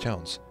registered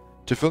accounts.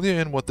 To fill you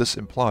in what this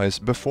implies,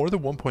 before the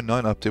 1.9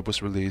 update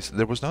was released,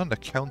 there was not an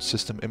account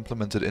system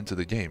implemented into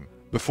the game.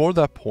 Before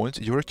that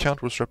point, your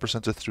account was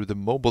represented through the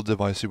mobile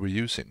device you were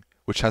using,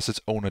 which has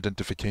its own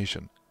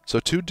identification. So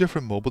two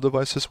different mobile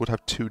devices would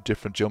have two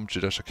different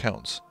Geometry Dash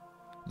accounts.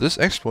 This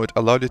exploit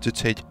allowed you to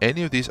take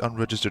any of these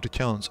unregistered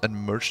accounts and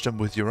merge them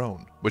with your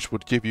own, which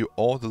would give you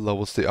all the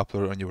levels they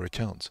upload on your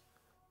account.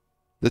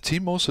 The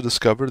team also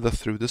discovered that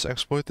through this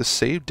exploit, the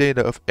saved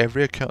data of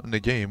every account in the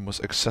game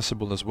was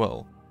accessible as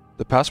well.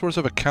 The passwords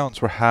of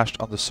accounts were hashed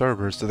on the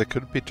servers so they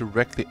couldn't be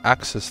directly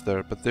accessed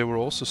there, but they were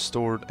also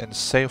stored in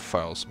save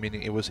files,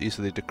 meaning it was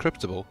easily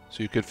decryptable,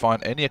 so you could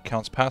find any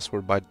account's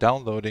password by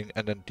downloading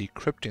and then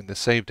decrypting the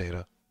save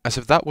data. As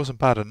if that wasn't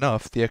bad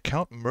enough, the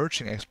account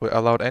merging exploit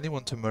allowed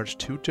anyone to merge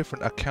two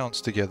different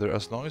accounts together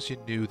as long as you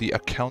knew the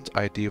account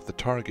ID of the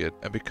target,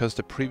 and because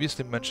the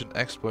previously mentioned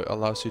exploit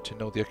allows you to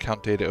know the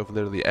account data of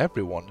literally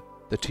everyone,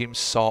 the team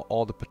saw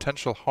all the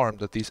potential harm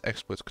that these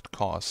exploits could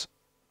cause.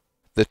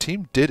 The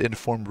team did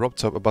inform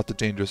Rubtop about the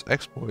dangerous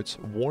exploits,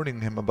 warning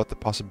him about the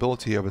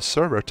possibility of a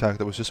server attack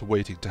that was just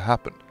waiting to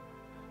happen.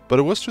 But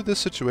it was through this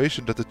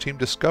situation that the team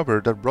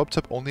discovered that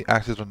Rubtop only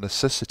acted on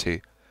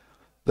necessity.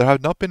 There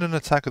had not been an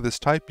attack of this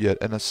type yet,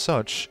 and as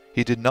such,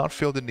 he did not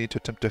feel the need to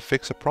attempt to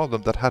fix a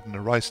problem that hadn't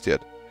arisen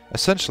yet.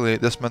 Essentially,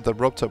 this meant that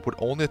Rubtop would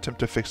only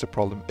attempt to fix the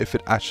problem if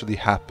it actually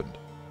happened.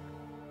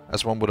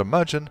 As one would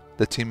imagine,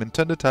 the team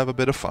intended to have a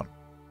bit of fun.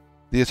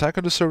 The attack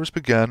on the servers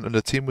began and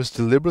the team was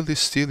deliberately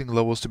stealing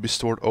levels to be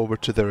stored over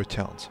to their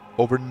accounts.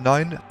 Over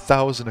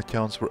 9,000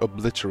 accounts were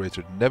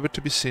obliterated, never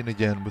to be seen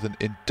again, with an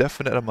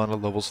indefinite amount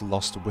of levels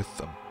lost with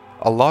them.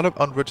 A lot of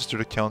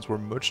unregistered accounts were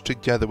merged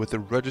together with the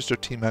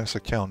registered Team Hacks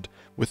account,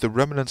 with the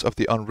remnants of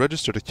the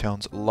unregistered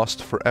accounts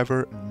lost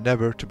forever,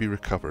 never to be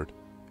recovered.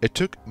 It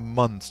took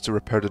months to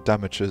repair the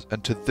damages,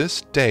 and to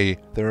this day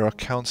there are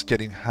accounts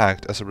getting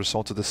hacked as a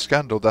result of the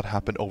scandal that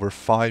happened over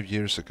 5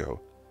 years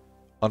ago.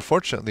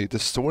 Unfortunately, the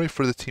story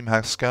for the Team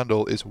Hack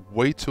scandal is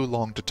way too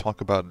long to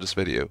talk about in this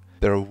video.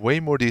 There are way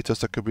more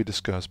details that could be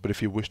discussed, but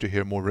if you wish to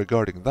hear more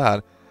regarding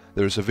that,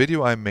 there is a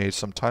video I made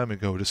some time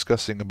ago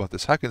discussing about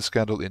this hacking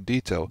scandal in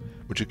detail,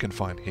 which you can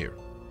find here.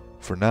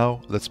 For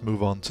now, let's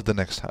move on to the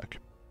next hack.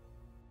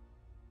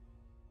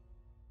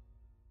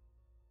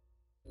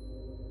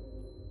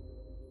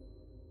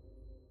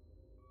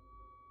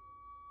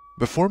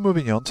 Before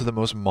moving on to the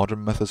most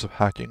modern methods of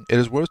hacking, it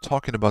is worth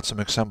talking about some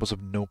examples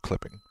of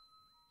no-clipping.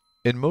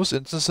 In most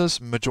instances,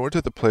 majority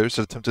of the players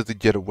that attempted to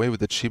get away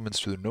with achievements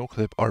through the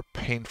no-clip are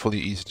painfully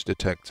easy to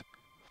detect.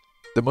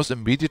 The most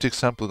immediate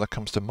example that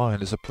comes to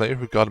mind is a player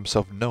who got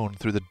himself known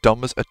through the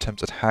dumbest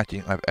attempts at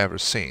hacking I've ever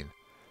seen.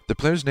 The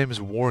player's name is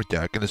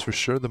Wargak and is for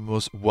sure the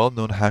most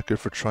well-known hacker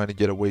for trying to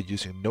get away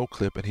using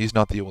no-clip, and he's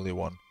not the only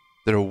one.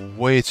 There are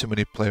way too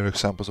many player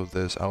examples of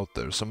this out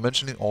there, so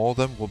mentioning all of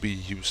them will be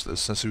useless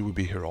since we would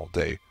be here all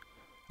day.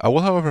 I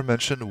will however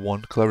mention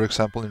one clever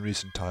example in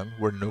recent time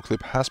where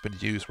no-clip has been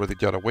used where they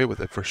got away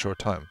with it for a short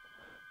time.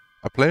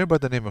 A player by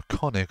the name of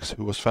Conix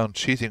who was found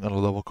cheating on a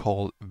level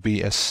called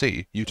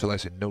VSC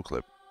utilizing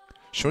no-clip.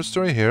 Short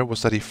story here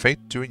was that he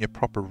faked doing a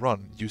proper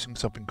run using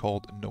something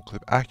called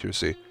no-clip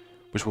accuracy,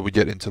 which we will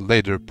get into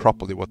later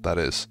properly what that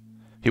is.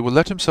 He would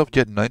let himself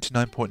get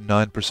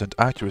 99.9%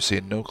 accuracy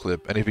in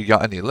no-clip, and if he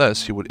got any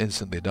less, he would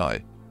instantly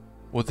die.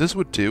 What this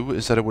would do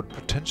is that it would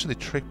potentially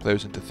trick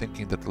players into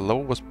thinking that the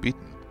level was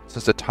beaten,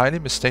 since the tiny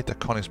mistake that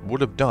Connix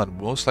would have done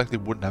most likely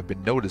wouldn't have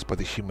been noticed by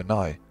the human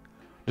eye.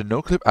 The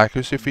no-clip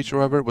accuracy feature,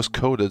 however, was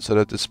coded so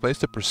that it displays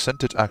the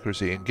percentage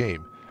accuracy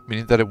in-game,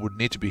 meaning that it would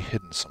need to be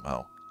hidden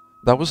somehow.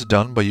 That was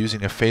done by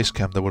using a face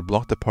cam that would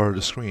block the part of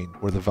the screen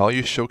where the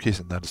value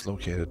showcasing that is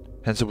located,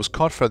 hence it was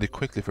caught fairly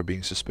quickly for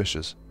being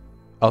suspicious.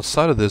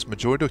 Outside of this,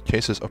 majority of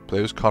cases of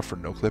players caught for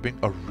no-clipping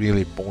are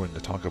really boring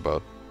to talk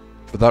about.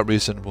 For that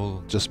reason,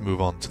 we'll just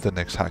move on to the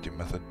next hacking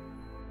method.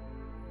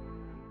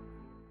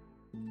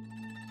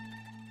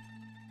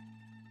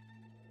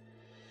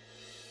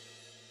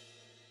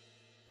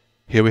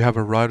 Here we have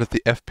arrived at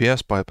the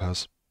FPS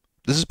bypass.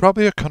 This is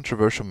probably a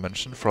controversial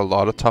mention for a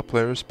lot of top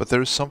players, but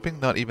there is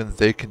something not even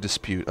they can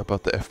dispute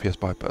about the FPS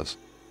bypass.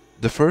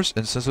 The first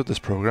instance of this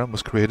program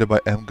was created by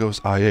MGO's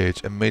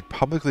IH and made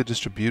publicly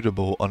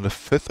distributable on the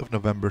 5th of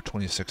November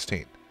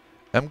 2016.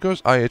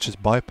 MGO's IH's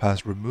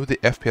bypass removed the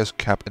FPS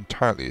cap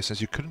entirely since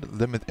you couldn't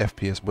limit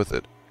FPS with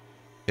it.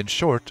 In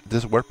short,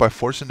 this worked by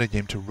forcing the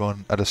game to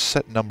run at a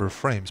set number of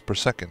frames per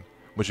second,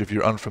 which if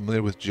you're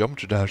unfamiliar with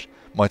Geometry Dash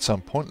might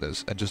sound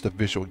pointless and just a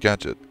visual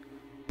gadget.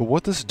 But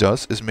what this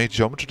does is make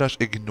Geometry Dash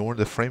ignore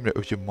the frame rate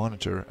of your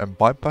monitor and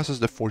bypasses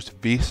the forced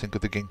VSync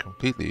of the game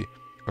completely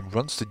and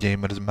runs the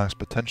game at its max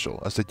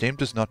potential, as the game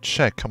does not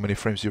check how many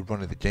frames you're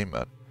running the game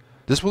at.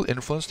 This will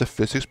influence the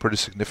physics pretty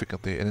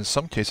significantly and in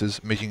some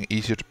cases making it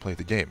easier to play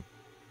the game.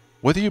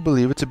 Whether you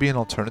believe it to be an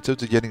alternative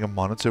to getting a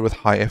monitor with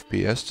high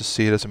FPS to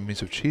see it as a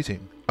means of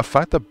cheating, a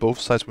fact that both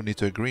sides would need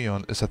to agree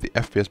on is that the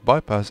FPS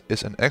bypass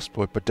is an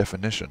exploit by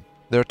definition.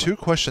 There are two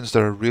questions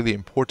that are really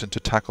important to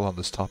tackle on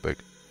this topic.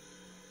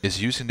 Is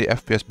using the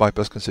FPS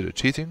bypass considered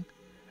cheating?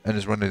 And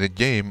is running the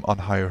game on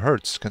higher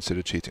hertz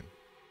considered cheating?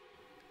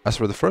 As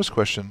for the first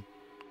question,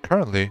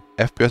 currently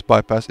FPS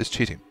bypass is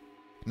cheating.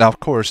 Now of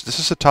course, this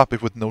is a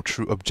topic with no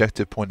true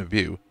objective point of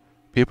view.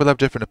 People have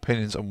different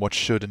opinions on what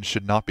should and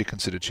should not be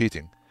considered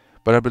cheating,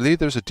 but I believe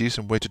there's a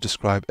decent way to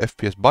describe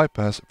FPS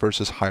bypass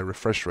versus high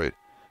refresh rate.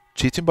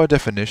 Cheating by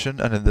definition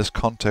and in this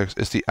context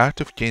is the act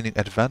of gaining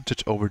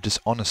advantage over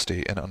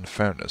dishonesty and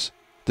unfairness.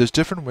 There's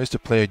different ways to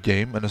play a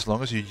game, and as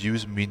long as you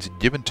use means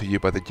given to you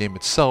by the game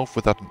itself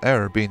without an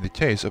error being the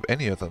case of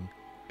any of them,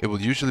 it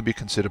will usually be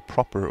considered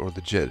proper or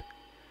legit.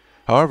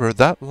 However,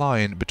 that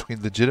line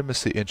between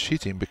legitimacy and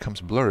cheating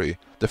becomes blurry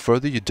the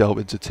further you delve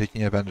into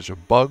taking advantage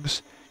of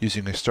bugs,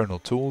 using external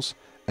tools,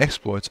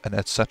 exploits, and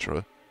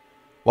etc.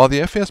 While the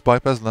FPS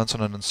bypass lands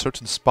on an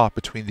uncertain spot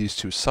between these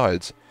two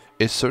sides,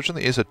 it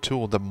certainly is a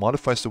tool that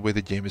modifies the way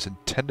the game is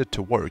intended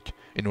to work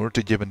in order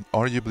to give an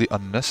arguably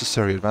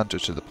unnecessary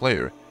advantage to the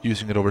player,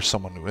 using it over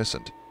someone who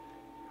isn't,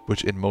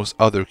 which in most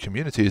other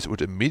communities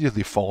would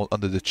immediately fall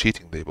under the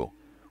cheating label.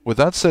 With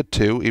that said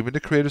too, even the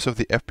creators of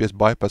the FPS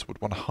bypass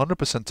would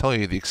 100% tell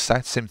you the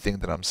exact same thing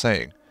that I'm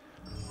saying.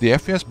 The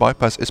FPS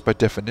bypass is by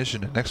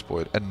definition an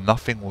exploit, and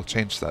nothing will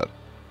change that.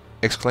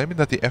 Exclaiming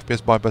that the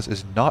FPS bypass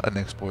is not an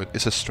exploit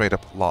is a straight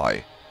up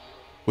lie.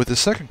 With the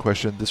second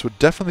question, this would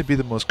definitely be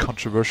the most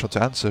controversial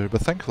to answer, but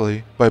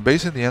thankfully, by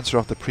basing the answer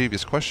off the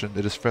previous question,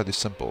 it is fairly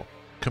simple.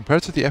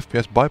 Compared to the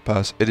FPS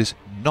bypass, it is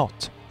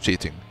not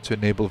cheating to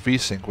enable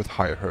VSync with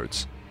higher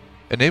hertz.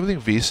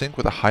 Enabling VSync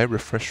with a higher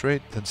refresh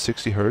rate than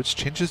 60 Hz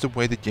changes the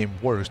way the game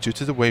works due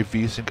to the way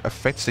VSync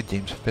affects the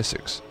game's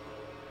physics.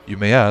 You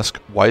may ask,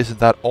 why isn't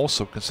that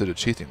also considered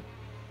cheating?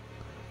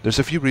 There's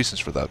a few reasons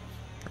for that.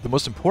 The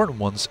most important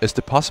ones is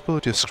the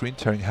possibility of screen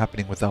tearing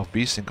happening without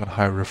VSync on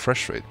higher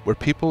refresh rate, where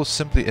people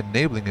simply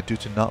enabling it due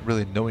to not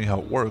really knowing how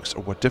it works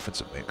or what difference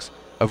it makes.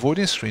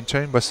 Avoiding screen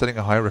tearing by setting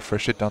a higher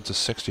refresh rate down to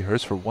 60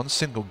 Hz for one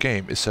single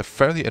game is a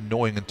fairly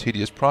annoying and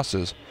tedious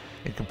process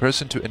in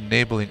comparison to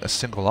enabling a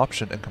single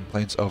option and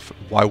complaints of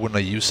why wouldn't I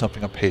use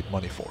something I paid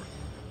money for.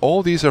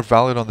 All these are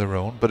valid on their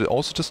own, but it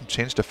also doesn't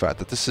change the fact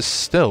that this is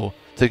still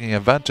taking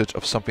advantage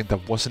of something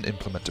that wasn't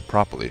implemented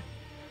properly.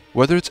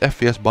 Whether it's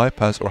FPS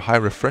bypass or high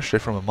refresh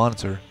rate from a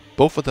monitor,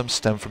 both of them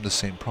stem from the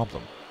same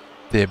problem.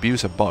 They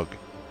abuse a bug.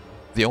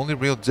 The only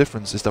real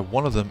difference is that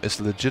one of them is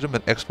a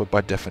legitimate exploit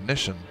by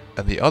definition,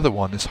 and the other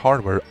one is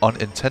hardware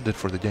unintended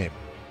for the game.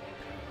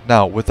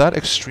 Now, with that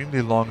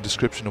extremely long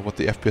description of what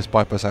the FPS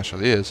bypass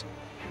actually is,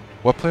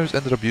 what players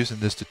ended up using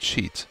this to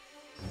cheat?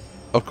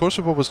 Of course,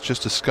 with what was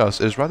just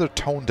discussed, it is rather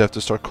tone deaf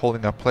to start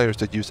calling out players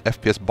that use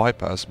FPS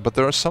bypass, but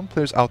there are some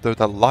players out there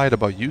that lied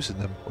about using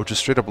them, or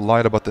just straight up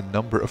lied about the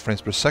number of frames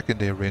per second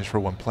they arrange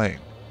for when playing.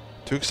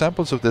 Two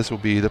examples of this will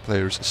be the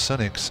players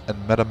Sunix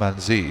and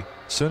Metaman Z.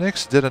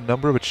 Sunix did a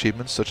number of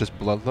achievements such as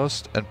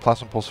Bloodlust and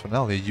Plasma Pulse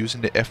Finale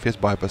using the FPS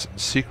bypass in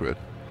secret,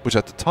 which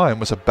at the time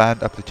was a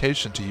banned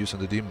application to use on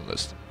the demon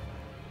list.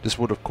 This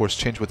would of course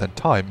change within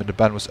time, and the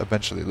ban was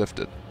eventually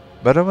lifted.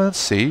 Metaman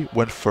C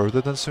went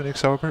further than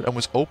Sunix, however, and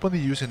was openly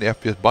using the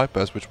FPS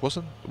bypass, which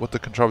wasn't what the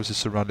controversy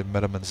surrounding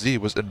Metaman Z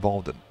was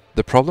involved in.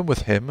 The problem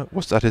with him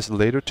was that his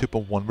later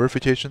 2.1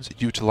 verifications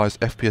utilized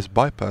FPS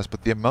bypass,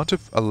 but the amount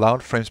of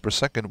allowed frames per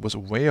second was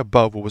way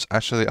above what was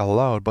actually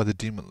allowed by the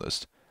daemon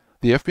list.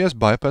 The FPS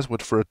bypass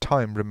would for a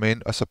time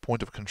remain as a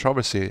point of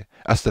controversy,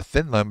 as the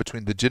thin line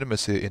between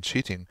legitimacy and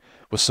cheating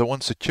was so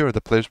insecure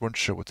that players weren't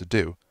sure what to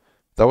do.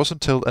 That was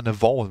until an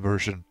evolved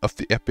version of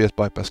the FPS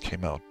bypass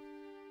came out.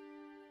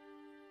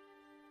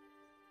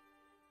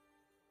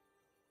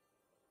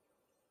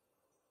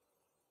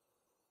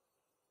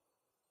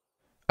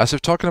 As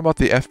if talking about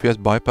the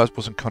FPS bypass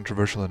wasn't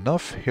controversial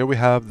enough, here we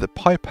have the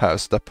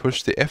bypass that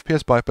pushed the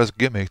FPS bypass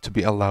gimmick to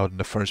be allowed in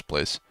the first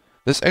place.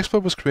 This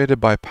exploit was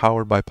created by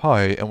Powered by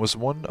Pi and was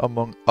one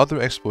among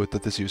other exploits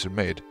that this user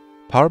made.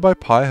 Powered by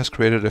Pi has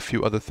created a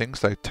few other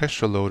things like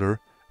texture loader,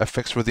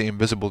 effects for the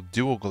invisible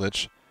dual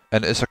glitch,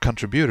 and is a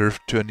contributor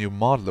to a new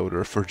mod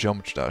loader for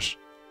Geometry Dash.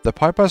 The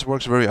bypass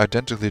works very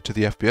identically to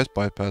the FPS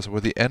bypass, where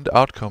the end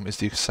outcome is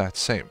the exact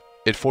same.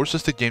 It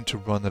forces the game to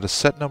run at a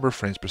set number of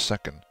frames per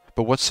second.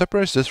 But what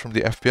separates this from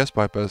the FPS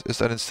bypass is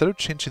that instead of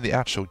changing the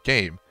actual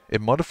game, it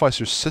modifies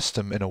your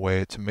system in a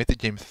way to make the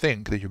game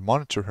think that your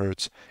monitor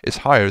hertz is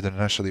higher than it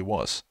actually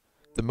was.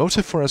 The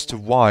motive for as to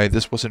why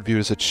this wasn't viewed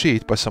as a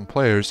cheat by some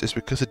players is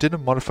because it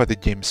didn't modify the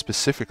game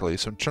specifically,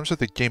 so in terms of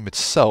the game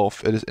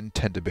itself, it is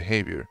intended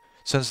behavior.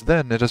 Since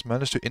then, it has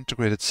managed to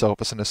integrate itself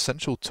as an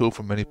essential tool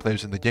for many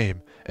players in the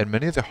game, and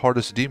many of the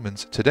hardest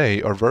demons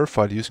today are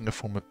verified using a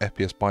form of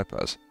FPS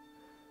bypass.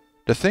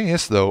 The thing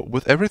is though,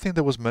 with everything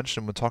that was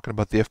mentioned when talking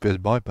about the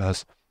FPS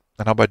bypass,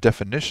 and how by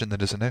definition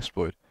it is an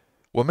exploit,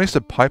 what makes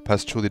the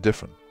bypass truly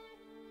different?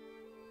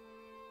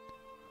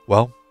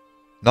 Well,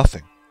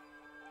 nothing.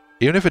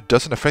 Even if it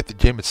doesn't affect the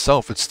game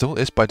itself, it still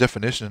is by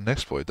definition an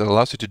exploit that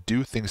allows you to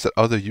do things that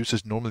other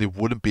users normally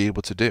wouldn't be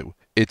able to do.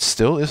 It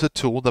still is a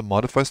tool that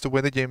modifies the way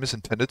the game is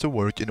intended to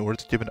work in order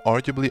to give an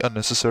arguably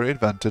unnecessary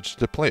advantage to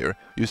the player,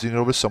 using it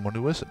over someone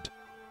who isn't.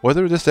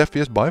 Whether it is the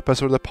FPS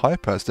bypass or the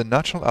bypass, the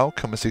natural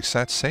outcome is the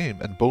exact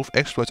same, and both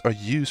exploits are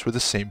used for the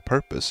same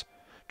purpose.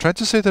 Trying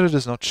to say that it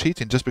is not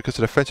cheating just because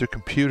it affects your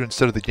computer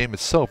instead of the game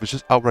itself is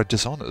just outright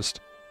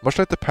dishonest. Much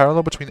like the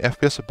parallel between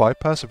FPS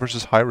bypass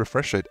versus high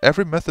refresh rate,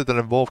 every method that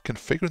involves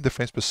configuring the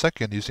frames per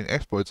second using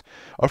exploits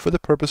are for the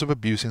purpose of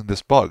abusing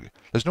this bug.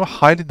 There's no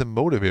hiding the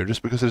motive here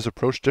just because it is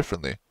approached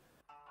differently.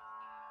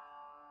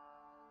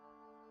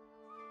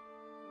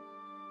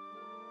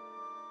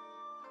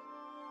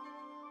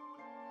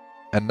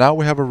 And now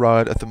we have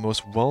arrived at the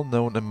most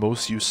well-known and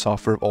most used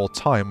software of all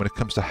time when it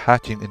comes to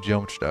hacking in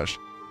Geometry Dash,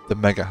 the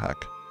Mega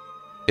Hack.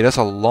 It has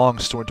a long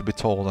story to be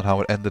told on how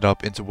it ended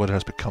up into what it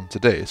has become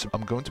today, so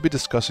I'm going to be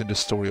discussing the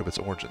story of its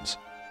origins.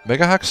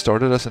 Mega Hack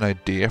started as an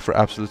idea for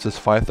Absolute's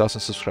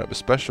 5,000 subscriber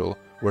special,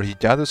 where he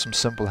gathered some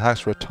simple hacks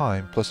for a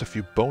time, plus a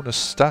few bonus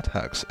stat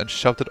hacks, and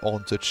shoved it all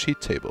into a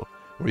cheat table,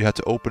 where you had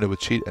to open it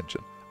with Cheat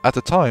Engine. At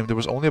the time, there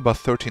was only about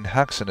 13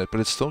 hacks in it, but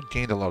it still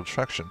gained a lot of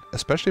traction,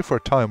 especially for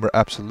a time where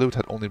Absolute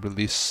had only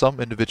released some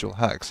individual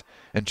hacks,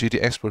 and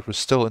GD exploits were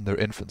still in their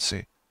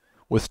infancy.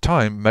 With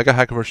time, Mega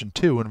Hack version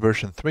 2 and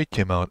version 3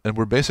 came out, and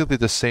were basically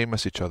the same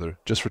as each other,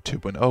 just for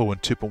 2.0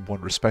 and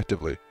 2.1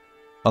 respectively.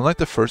 Unlike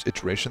the first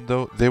iteration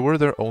though, they were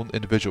their own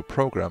individual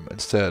program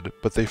instead,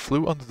 but they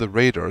flew under the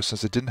radar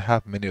since they didn't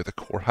have many of the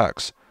core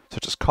hacks,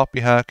 such as Copy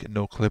Hack,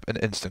 No Clip, and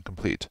Instant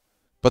Complete.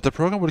 But the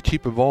program would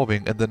keep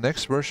evolving, and the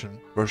next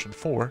version, version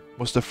 4,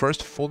 was the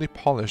first fully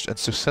polished and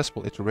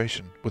successful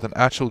iteration, with an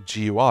actual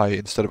GUI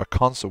instead of a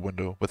console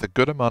window with a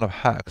good amount of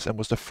hacks, and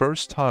was the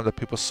first time that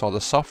people saw the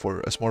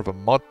software as more of a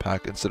mod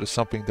pack instead of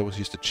something that was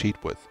used to cheat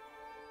with.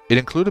 It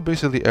included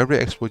basically every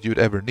exploit you'd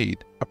ever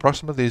need,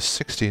 approximately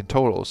 60 in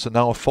total, so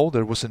now a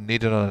folder wasn't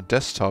needed on a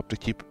desktop to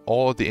keep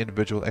all of the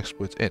individual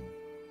exploits in.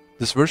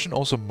 This version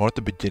also marked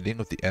the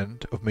beginning of the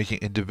end of making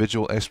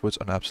individual exploits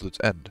on Absolute's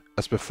end,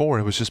 as before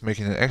it was just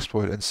making an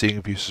exploit and seeing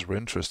if users were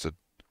interested.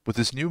 With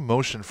this new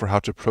motion for how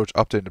to approach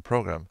updating the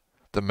program,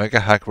 the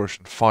Mega Hack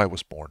version 5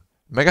 was born.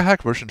 Mega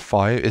Hack version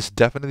 5 is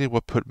definitely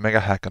what put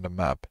Mega Hack on the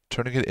map,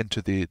 turning it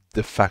into the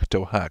de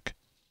facto hack,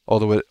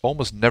 although it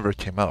almost never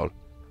came out.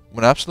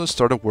 When Absolute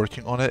started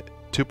working on it,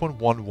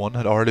 2.11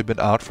 had already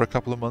been out for a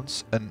couple of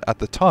months, and at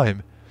the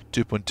time,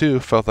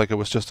 2.2 felt like it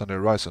was just on the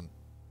horizon.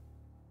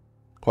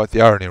 Quite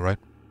the irony, right?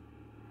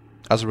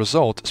 As a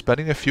result,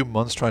 spending a few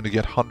months trying to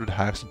get 100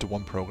 hacks into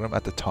one program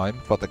at the time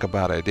felt like a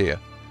bad idea.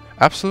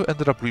 Absolute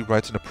ended up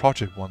rewriting the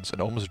project once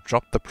and almost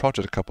dropped the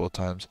project a couple of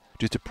times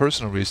due to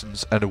personal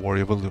reasons and the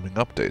worry of a looming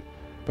update,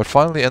 but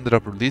finally ended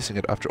up releasing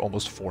it after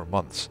almost 4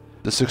 months.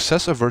 The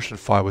success of version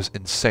 5 was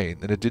insane,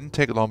 and it didn't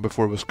take long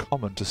before it was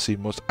common to see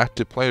most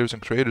active players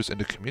and creators in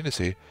the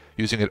community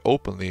using it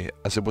openly,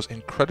 as it was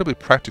incredibly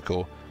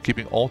practical,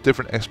 keeping all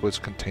different exploits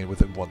contained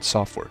within one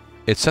software.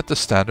 It set the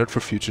standard for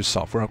future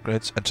software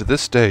upgrades, and to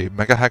this day,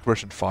 Mega Hack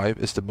version 5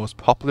 is the most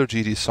popular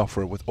GD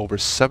software with over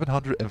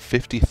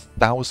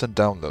 750,000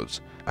 downloads,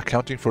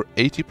 accounting for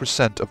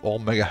 80% of all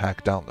Mega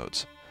Hack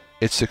downloads.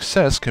 Its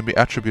success can be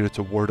attributed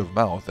to word of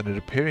mouth and it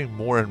appearing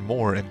more and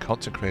more in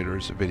content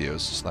creators'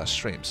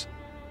 videos/streams.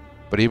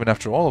 But even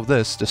after all of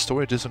this, the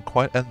story doesn't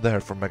quite end there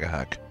for Mega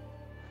Hack.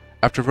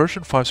 After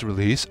version 5's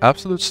release,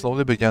 Absolute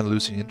slowly began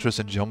losing interest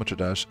in Geometry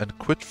Dash and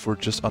quit for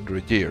just under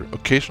a year,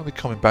 occasionally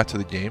coming back to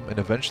the game and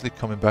eventually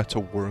coming back to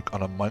work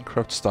on a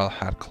Minecraft-style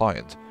hack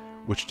client,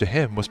 which to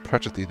him was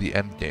practically the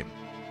end game.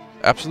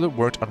 Absolute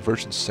worked on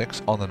version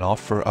 6 on and off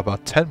for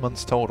about 10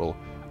 months total,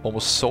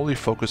 almost solely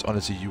focused on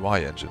its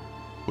UI engine,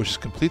 which is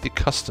completely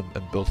custom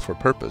and built for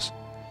purpose,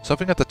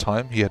 something at the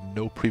time he had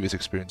no previous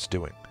experience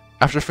doing.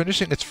 After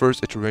finishing its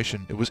first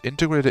iteration, it was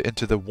integrated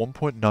into the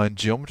 1.9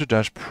 Geometry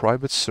Dash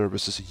Private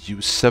Services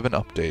U7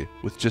 update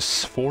with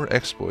just 4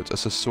 exploits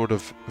as a sort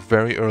of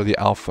very early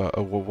alpha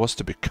of what was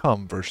to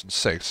become version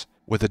 6,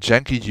 with a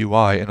janky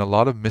UI and a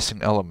lot of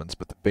missing elements,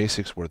 but the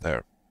basics were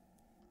there.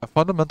 A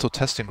fundamental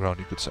testing ground,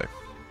 you could say.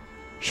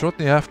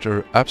 Shortly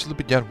after, Absolute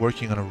began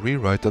working on a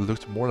rewrite that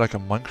looked more like a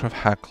Minecraft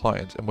hack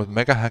client and what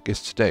Mega Hack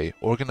is today,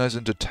 organized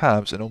into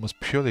tabs and almost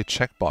purely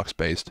checkbox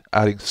based,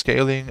 adding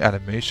scaling,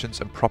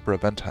 animations, and proper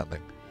event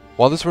handling.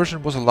 While this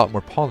version was a lot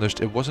more polished,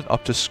 it wasn't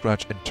up to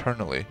scratch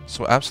internally,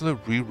 so Absolute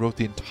rewrote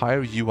the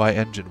entire UI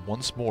engine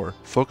once more,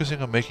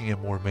 focusing on making it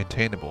more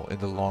maintainable in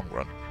the long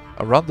run.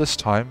 Around this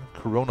time,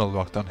 Corona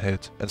lockdown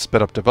hit and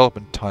sped up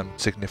development time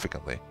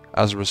significantly.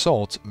 As a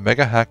result,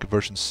 Mega Hack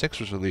version 6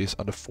 was released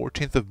on the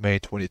 14th of May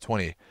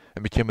 2020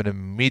 and became an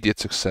immediate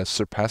success,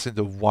 surpassing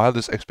the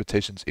wildest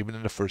expectations even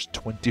in the first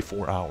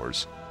 24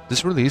 hours.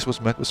 This release was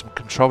met with some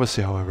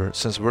controversy, however,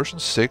 since version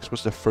 6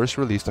 was the first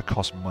release that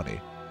cost money.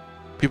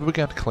 People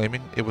began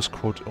claiming it was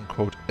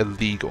quote-unquote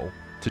illegal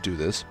to do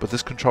this, but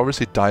this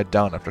controversy died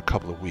down after a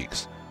couple of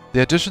weeks.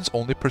 The additions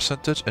only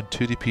percentage and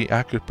 2DP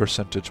accurate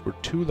percentage were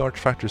two large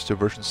factors to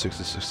version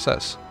 6's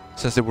success,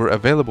 since they were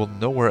available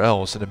nowhere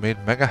else and it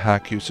made Mega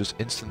Hack users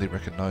instantly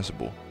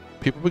recognizable.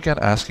 People began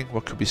asking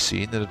what could be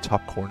seen in the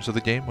top corners of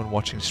the game when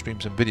watching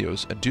streams and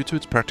videos, and due to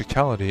its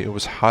practicality it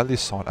was highly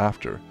sought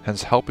after,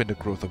 hence helping the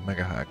growth of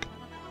Mega Hack.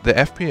 The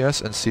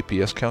FPS and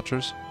CPS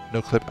counters,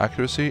 no clip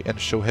accuracy, and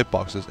show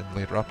hitboxes in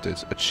later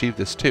updates achieved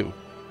this too,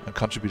 and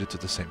contributed to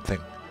the same thing.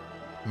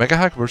 Mega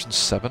Hack version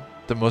 7,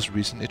 the most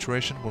recent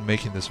iteration when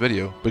making this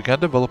video, began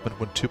development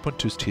when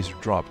 2.2's teaser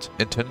dropped,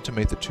 intended to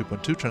make the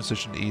 2.2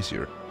 transition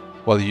easier,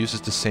 while it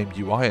uses the same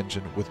UI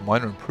engine with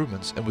minor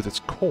improvements and with its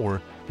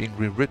core being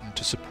rewritten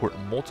to support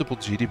multiple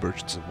GD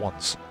versions at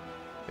once.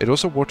 It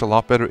also worked a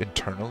lot better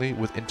internally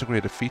with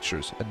integrated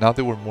features, and now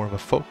they were more of a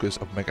focus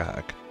of Mega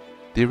Hack.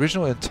 The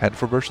original intent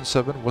for version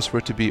 7 was for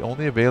it to be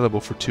only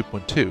available for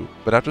 2.2,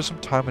 but after some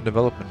time in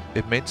development,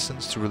 it made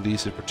sense to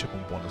release it for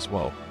 2.1 as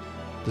well.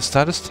 The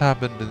status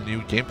tab and the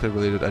new gameplay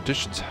related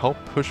additions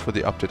helped push for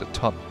the update a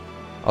ton,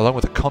 along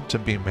with the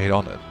content being made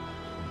on it.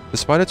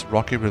 Despite its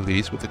rocky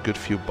release with a good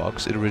few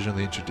bugs it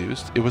originally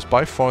introduced, it was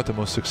by far the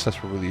most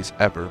successful release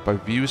ever by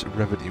views,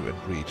 revenue,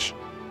 and reach.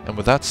 And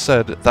with that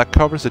said, that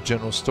covers the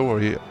general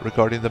story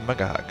regarding the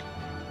Mega Hack.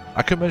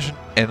 I could mention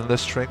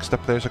endless tricks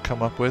that players have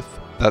come up with,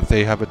 that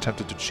they have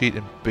attempted to cheat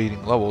in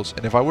baiting levels,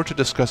 and if I were to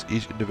discuss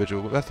each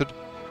individual method,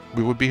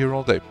 we would be here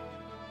all day.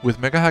 With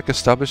Mega Hack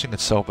establishing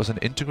itself as an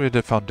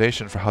integrated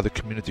foundation for how the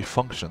community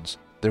functions,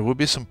 there will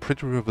be some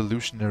pretty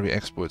revolutionary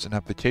exploits and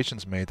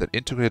applications made that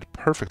integrated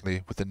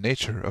perfectly with the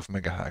nature of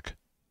Mega Hack.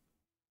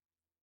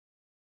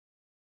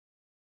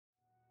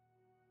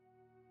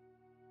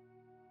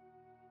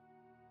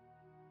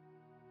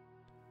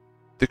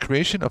 The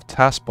creation of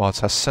taskbots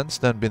has since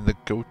then been the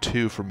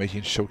go-to for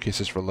making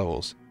showcases for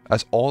levels,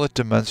 as all it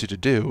demands you to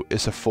do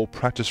is a full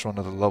practice run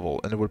of the level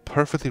and it would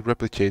perfectly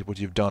replicate what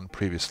you've done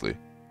previously,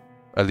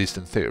 at least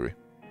in theory.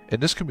 In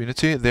this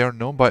community, they are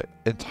known by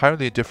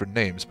entirely different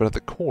names, but at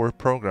the core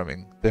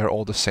programming, they are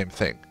all the same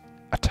thing,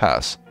 a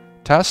TAS.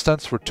 TAS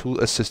stands for Tool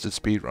Assisted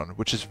Speedrun,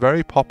 which is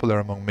very popular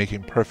among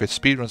making perfect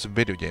speedruns in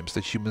video games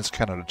that humans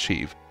cannot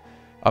achieve.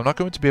 I'm not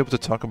going to be able to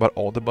talk about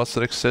all the bots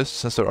that exist,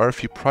 since there are a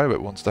few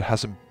private ones that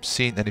hasn't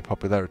seen any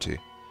popularity.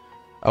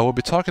 I will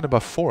be talking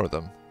about 4 of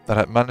them that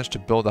have managed to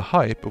build a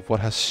hype of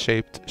what has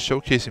shaped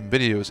showcasing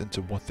videos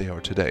into what they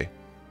are today.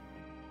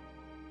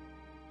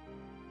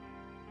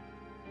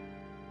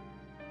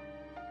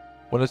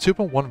 When the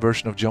 2.1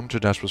 version of Geometry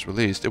Dash was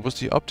released, it was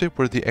the update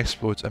where the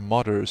exploits and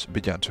modders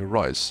began to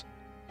arise.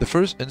 The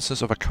first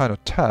instance of a kind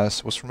of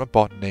TAS was from a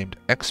bot named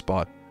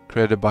Xbot,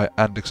 created by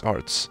Andex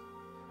Arts.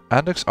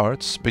 Andex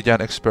Arts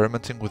began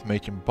experimenting with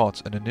making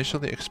bots and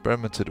initially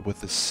experimented with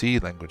the C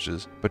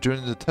languages, but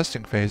during the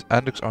testing phase,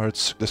 Andex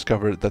Arts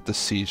discovered that the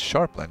C#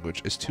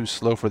 language is too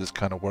slow for this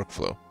kind of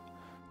workflow.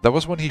 That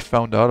was when he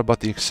found out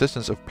about the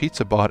existence of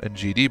PizzaBot and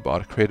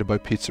GDBot created by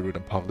Pizzaroot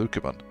and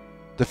Pavlukovan.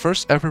 The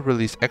first ever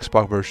released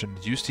Xbox version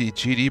used the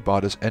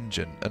GDBot as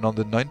engine, and on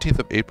the 19th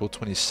of April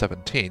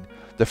 2017,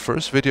 the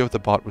first video of the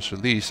bot was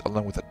released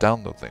along with a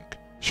download link.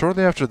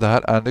 Shortly after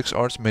that, Andex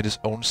Arts made his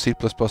own C++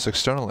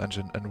 external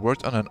engine and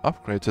worked on an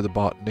upgrade to the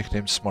bot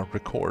nicknamed Smart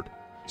Record.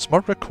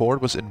 Smart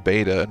Record was in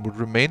beta and would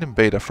remain in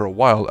beta for a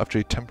while after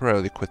he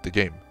temporarily quit the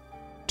game.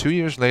 2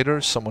 years later,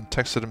 someone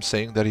texted him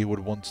saying that he would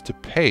want to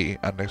pay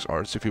Andex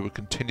Arts if he would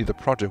continue the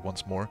project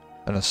once more,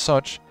 and as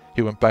such,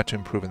 he went back to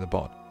improving the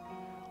bot.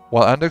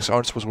 While Andex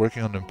Arts was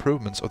working on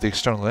improvements of the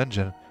external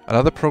engine,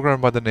 another programmer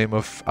by the name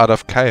of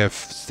Adaf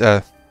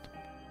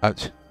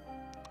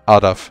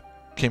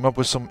came up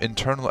with some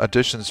internal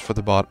additions for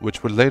the bot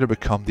which would later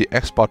become the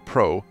XBot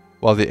Pro,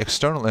 while the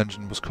external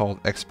engine was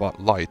called XBot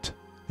Lite.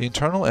 The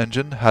internal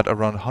engine had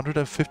around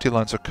 150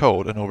 lines of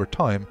code, and over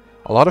time,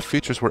 a lot of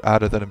features were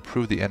added that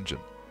improved the engine.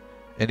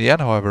 In the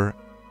end, however,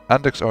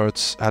 Andex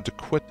Arts had to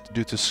quit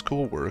due to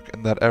schoolwork,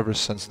 and that ever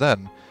since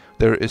then,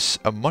 there is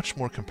a much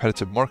more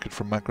competitive market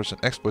for macros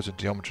and exploits in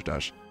Geometry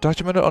Dash.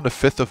 Documented on the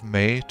 5th of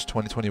May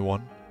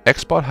 2021,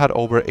 XBot had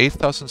over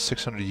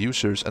 8,600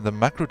 users, and the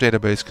macro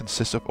database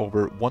consists of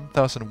over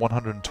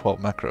 1,112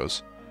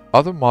 macros.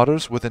 Other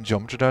modders within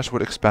Geometry Dash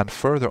would expand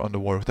further on the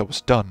work that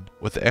was done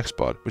with the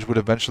XBot, which would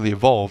eventually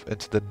evolve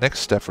into the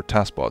next step for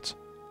taskbots,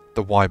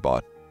 the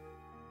Ybot.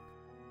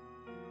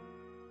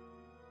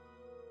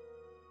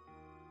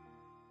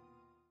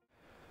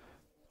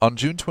 On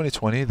June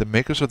 2020, the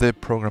makers of the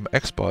program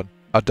XBot,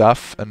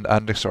 Adaf and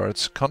Andex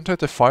Arts,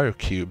 contacted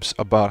Firecubes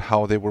about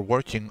how they were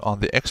working on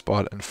the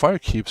XBot, and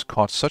Firecubes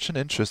caught such an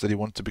interest that he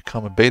wanted to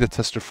become a beta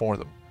tester for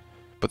them.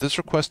 But this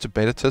request to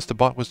beta test the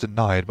bot was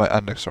denied by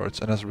Andex Arts,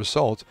 and as a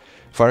result,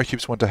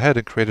 Firecubes went ahead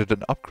and created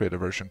an upgraded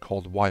version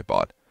called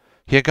Ybot.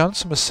 He had gotten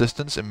some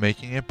assistance in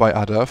making it by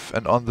Adaf,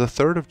 and on the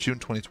 3rd of June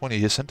 2020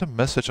 he sent a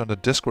message on the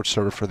Discord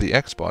server for the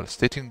XBot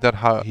stating that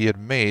how he had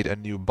made a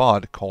new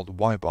bot called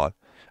Ybot.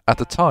 At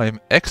the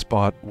time,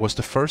 XBot was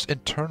the first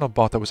internal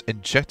bot that was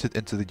injected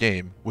into the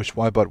game, which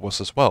Ybot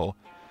was as well,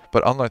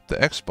 but unlike the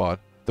XBot,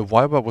 the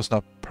Ybot was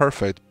not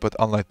perfect, but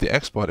unlike the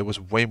XBot it was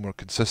way more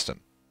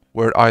consistent,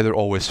 where it either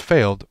always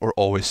failed or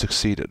always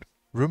succeeded.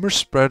 Rumors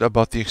spread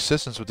about the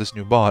existence of this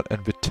new bot,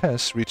 and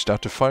Vitesse reached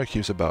out to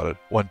Firecubes about it,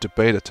 wanting to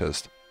beta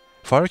test.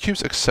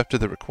 Firecubes accepted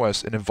the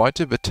request and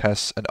invited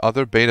Vitesse and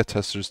other beta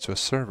testers to a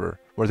server,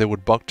 where they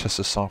would bug test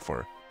the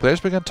software. Players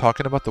began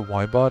talking about the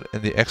Ybot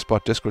in the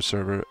XBot Discord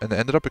server, and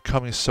ended up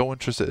becoming so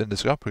interested in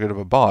this upgrade of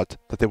a bot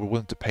that they were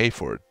willing to pay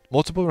for it.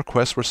 Multiple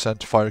requests were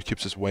sent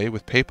Firecubes' way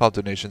with PayPal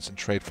donations in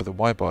trade for the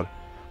Ybot,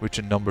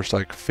 reaching numbers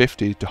like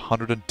 $50 to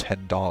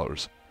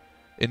 $110.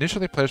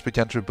 Initially, players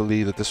began to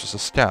believe that this was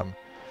a scam,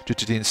 due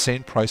to the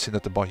insane pricing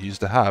that the bot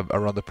used to have,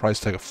 around the price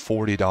tag of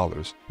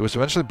 $40. It was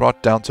eventually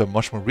brought down to a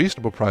much more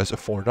reasonable price of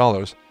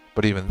 $4,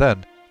 but even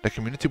then, the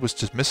community was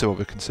dismissive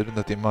of it, considering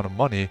that the amount of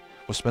money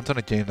was spent on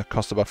a game that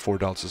cost about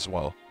 $4 as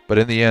well. But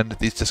in the end,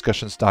 these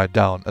discussions died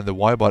down, and the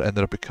Ybot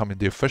ended up becoming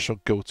the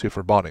official go-to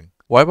for botting.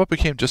 Ybot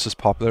became just as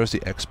popular as the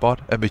XBot,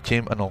 and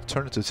became an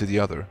alternative to the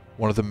other.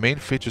 One of the main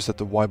features that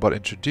the Ybot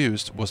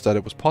introduced was that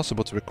it was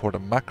possible to record a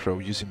macro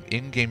using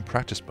in-game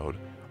practice mode,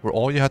 where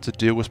all you had to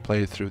do was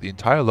play through the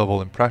entire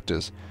level in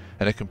practice,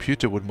 and a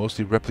computer would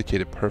mostly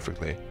replicate it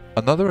perfectly.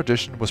 Another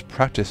addition was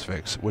Practice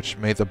Fix, which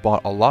made the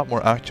bot a lot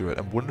more accurate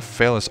and wouldn't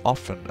fail as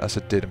often as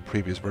it did in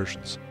previous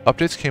versions.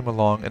 Updates came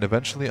along, and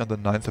eventually on the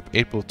 9th of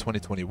April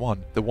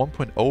 2021, the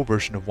 1.0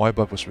 version of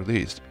Ybot was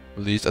released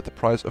at the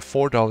price of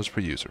 $4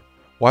 per user.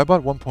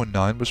 Ybot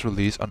 1.9 was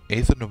released on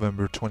 8th of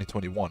November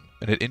 2021,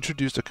 and it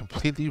introduced a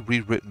completely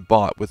rewritten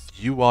bot with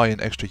UI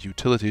and extra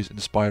utilities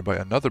inspired by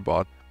another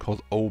bot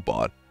called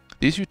OBot.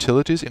 These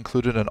utilities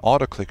included an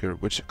auto-clicker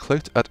which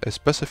clicked at a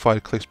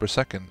specified clicks per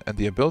second, and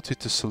the ability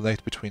to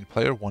select between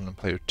player 1 and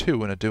player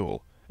 2 in a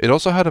duel. It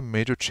also had a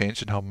major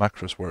change in how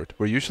macros worked,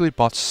 where usually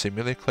bots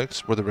simulate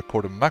clicks where the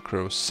recorded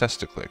macro says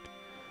to click.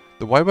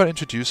 The Ybot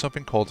introduced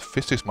something called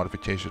physics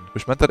modification,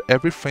 which meant that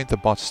every frame the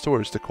bot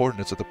stores the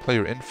coordinates of the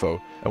player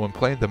info, and when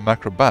playing the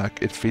macro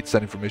back, it feeds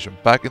that information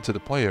back into the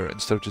player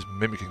instead of just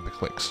mimicking the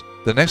clicks.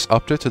 The next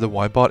update to the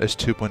Ybot is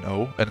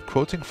 2.0, and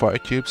quoting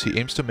Firecubes, he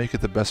aims to make it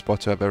the best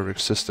bot to have ever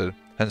existed,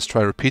 hence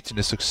try repeating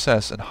the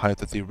success and height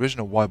that the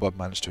original Ybot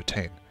managed to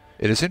attain.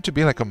 It is aimed to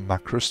be like a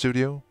macro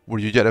studio, where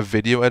you get a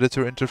video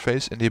editor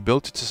interface and the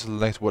ability to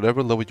select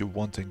whatever level you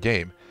want in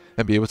game,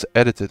 and be able to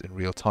edit it in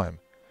real time.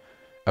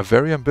 A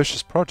very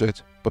ambitious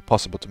project, but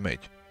possible to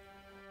make.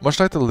 Much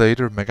like the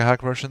later Mega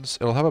Hack versions,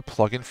 it will have a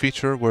plugin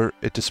feature where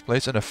it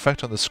displays an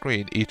effect on the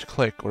screen each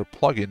click, or a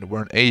plugin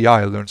where an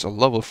AI learns a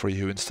level for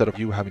you instead of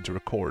you having to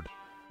record.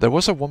 There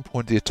was at one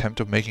point the attempt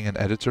of making an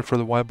editor for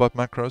the Ybot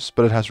macros,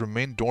 but it has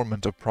remained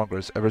dormant of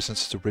progress ever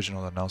since its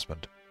original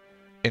announcement.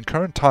 In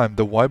current time,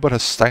 the Ybot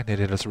has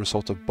stagnated as a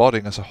result of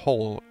botting as a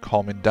whole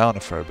calming down a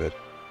fair bit.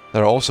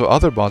 There are also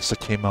other bots that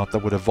came out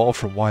that would evolve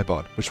from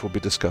Ybot, which will be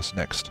discussed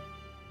next.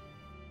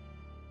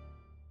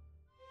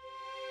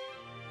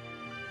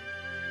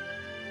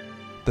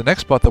 The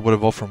next bot that would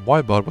evolve from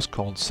Ybot was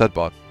called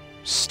Setbot.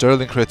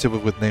 Sterling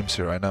creativity with names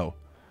here, I know.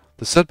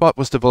 The Setbot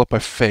was developed by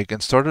Fig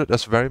and started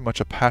as very much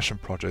a passion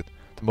project.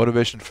 The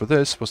motivation for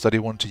this was that he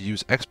wanted to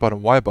use XBot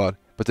and Ybot,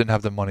 but didn't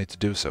have the money to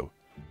do so.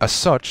 As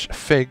such,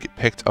 Fig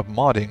picked up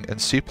modding and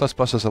C++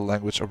 as a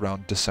language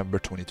around December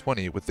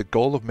 2020 with the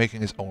goal of making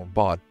his own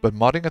bot, but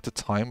modding at the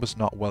time was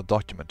not well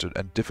documented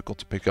and difficult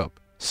to pick up.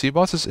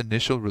 Cbot's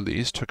initial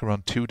release took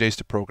around 2 days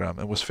to program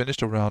and was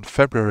finished around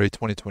February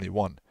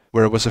 2021.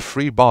 Where it was a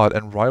free bot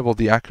and rivaled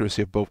the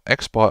accuracy of both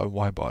XBot and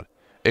Ybot.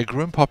 It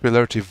grew in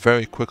popularity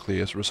very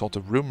quickly as a result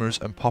of rumors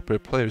and popular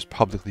players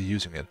publicly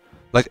using it,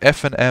 like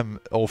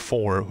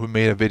FNM04 who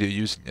made a video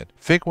using it.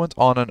 Fig went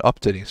on an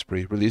updating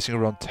spree, releasing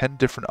around 10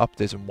 different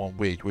updates in 1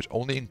 week, which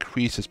only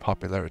increased its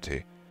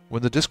popularity.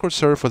 When the Discord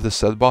server for the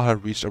Zbot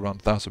had reached around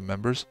 1,000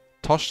 members,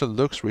 Tosh the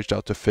Lux reached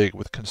out to Fake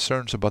with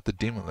concerns about the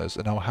demon list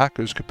and how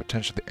hackers could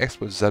potentially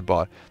exploit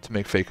Zbot to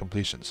make fake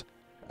completions.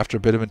 After a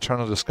bit of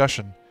internal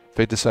discussion,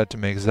 Fake decided to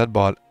make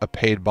Zbot a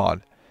paid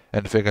bot,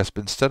 and Fake has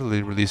been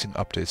steadily releasing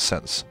updates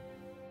since.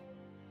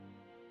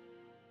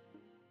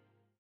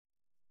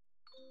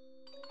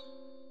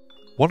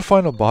 One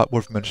final bot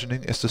worth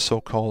mentioning is the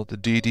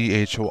so-called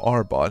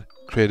DDHOR bot,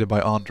 created by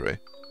Andre.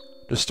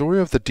 The story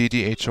of the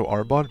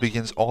DDHOR bot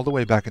begins all the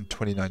way back in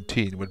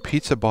 2019 when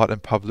PizzaBot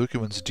and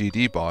Pavlukiwan's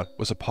DD bot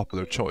was a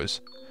popular choice.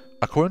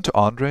 According to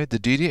Andre, the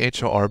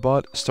DDHOR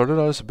bot started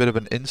out as a bit of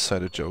an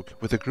insider joke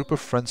with a group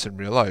of friends in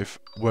real life,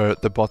 where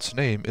the bot's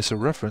name is a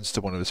reference to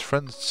one of his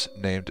friends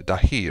named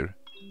Dahir,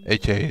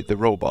 aka the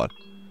robot.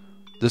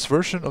 This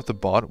version of the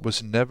bot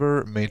was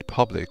never made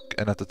public,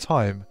 and at the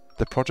time,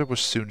 the project was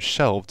soon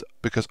shelved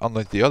because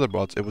unlike the other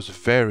bots, it was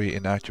very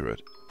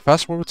inaccurate.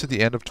 Fast forward to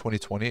the end of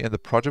 2020 and the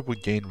project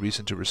would gain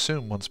reason to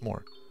resume once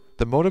more.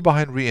 The motive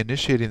behind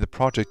reinitiating the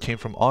project came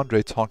from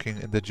Andre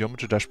talking in the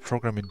Geometry Dash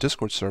programming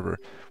Discord server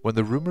when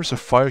the rumors of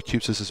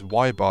Firecubes'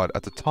 Y-bot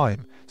at the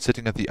time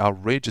sitting at the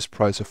outrageous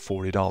price of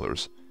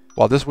 $40.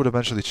 While this would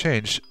eventually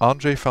change,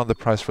 Andre found the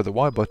price for the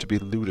Y-bot to be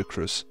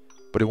ludicrous,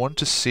 but he wanted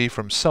to see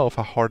for himself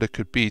how hard it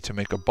could be to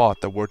make a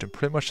bot that worked in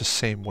pretty much the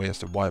same way as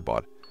the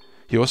Y-bot.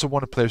 He also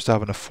wanted players to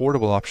have an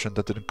affordable option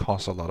that didn't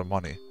cost a lot of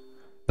money.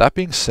 That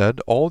being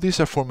said, all these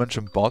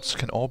aforementioned bots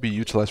can all be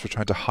utilized for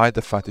trying to hide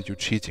the fact that you're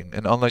cheating,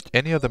 and unlike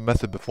any other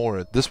method before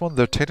it, this one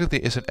there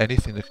technically isn't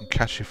anything that can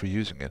catch you for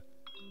using it.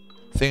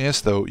 Thing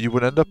is though, you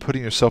would end up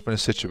putting yourself in a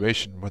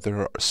situation where there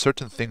are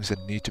certain things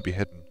that need to be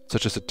hidden,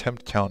 such as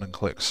attempt count and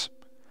clicks.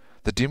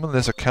 The demon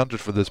list accounted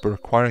for this by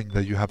requiring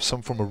that you have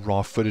some form of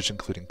raw footage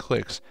including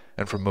clicks,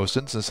 and for most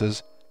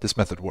instances, this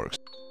method works.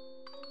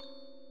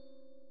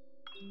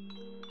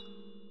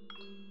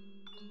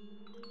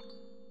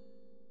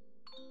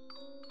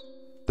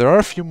 There are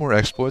a few more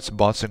exploits,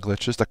 bots, and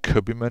glitches that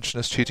could be mentioned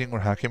as cheating or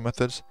hacking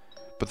methods,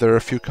 but there are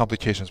a few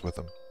complications with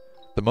them.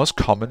 The most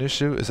common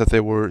issue is that they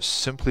were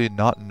simply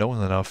not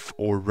known enough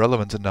or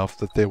relevant enough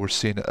that they were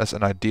seen as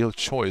an ideal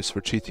choice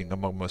for cheating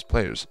among most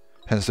players,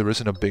 hence there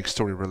isn't a big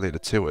story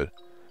related to it.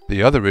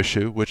 The other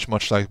issue, which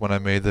much like when I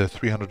made the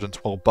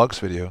 312 bugs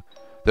video,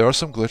 there are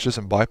some glitches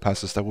and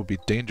bypasses that would be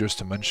dangerous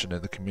to mention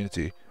in the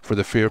community for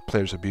the fear of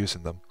players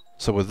abusing them.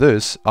 So with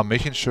this, I'm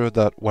making sure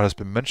that what has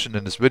been mentioned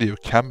in this video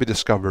can be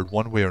discovered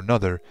one way or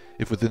another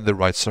if within the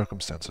right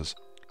circumstances.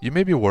 You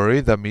may be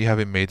worried that me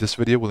having made this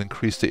video will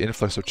increase the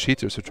influx of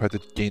cheaters who try to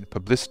gain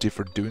publicity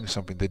for doing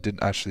something they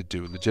didn't actually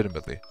do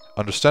legitimately.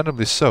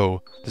 Understandably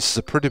so, this is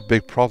a pretty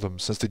big problem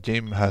since the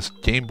game has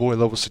Game Boy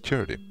level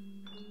security.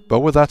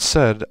 But with that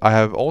said, I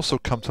have also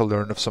come to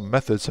learn of some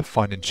methods of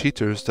finding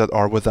cheaters that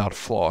are without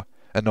flaw,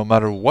 and no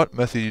matter what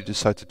method you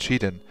decide to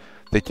cheat in,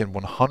 they can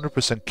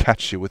 100%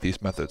 catch you with these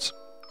methods.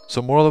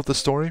 So moral of the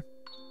story,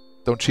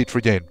 don't cheat for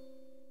gain.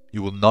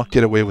 You will not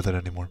get away with it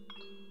anymore.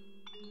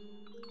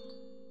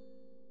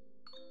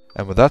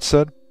 And with that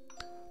said,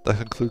 that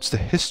concludes the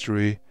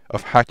history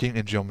of hacking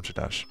in Geometry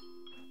Dash.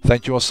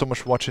 Thank you all so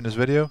much for watching this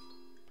video,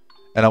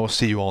 and I will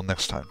see you all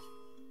next time.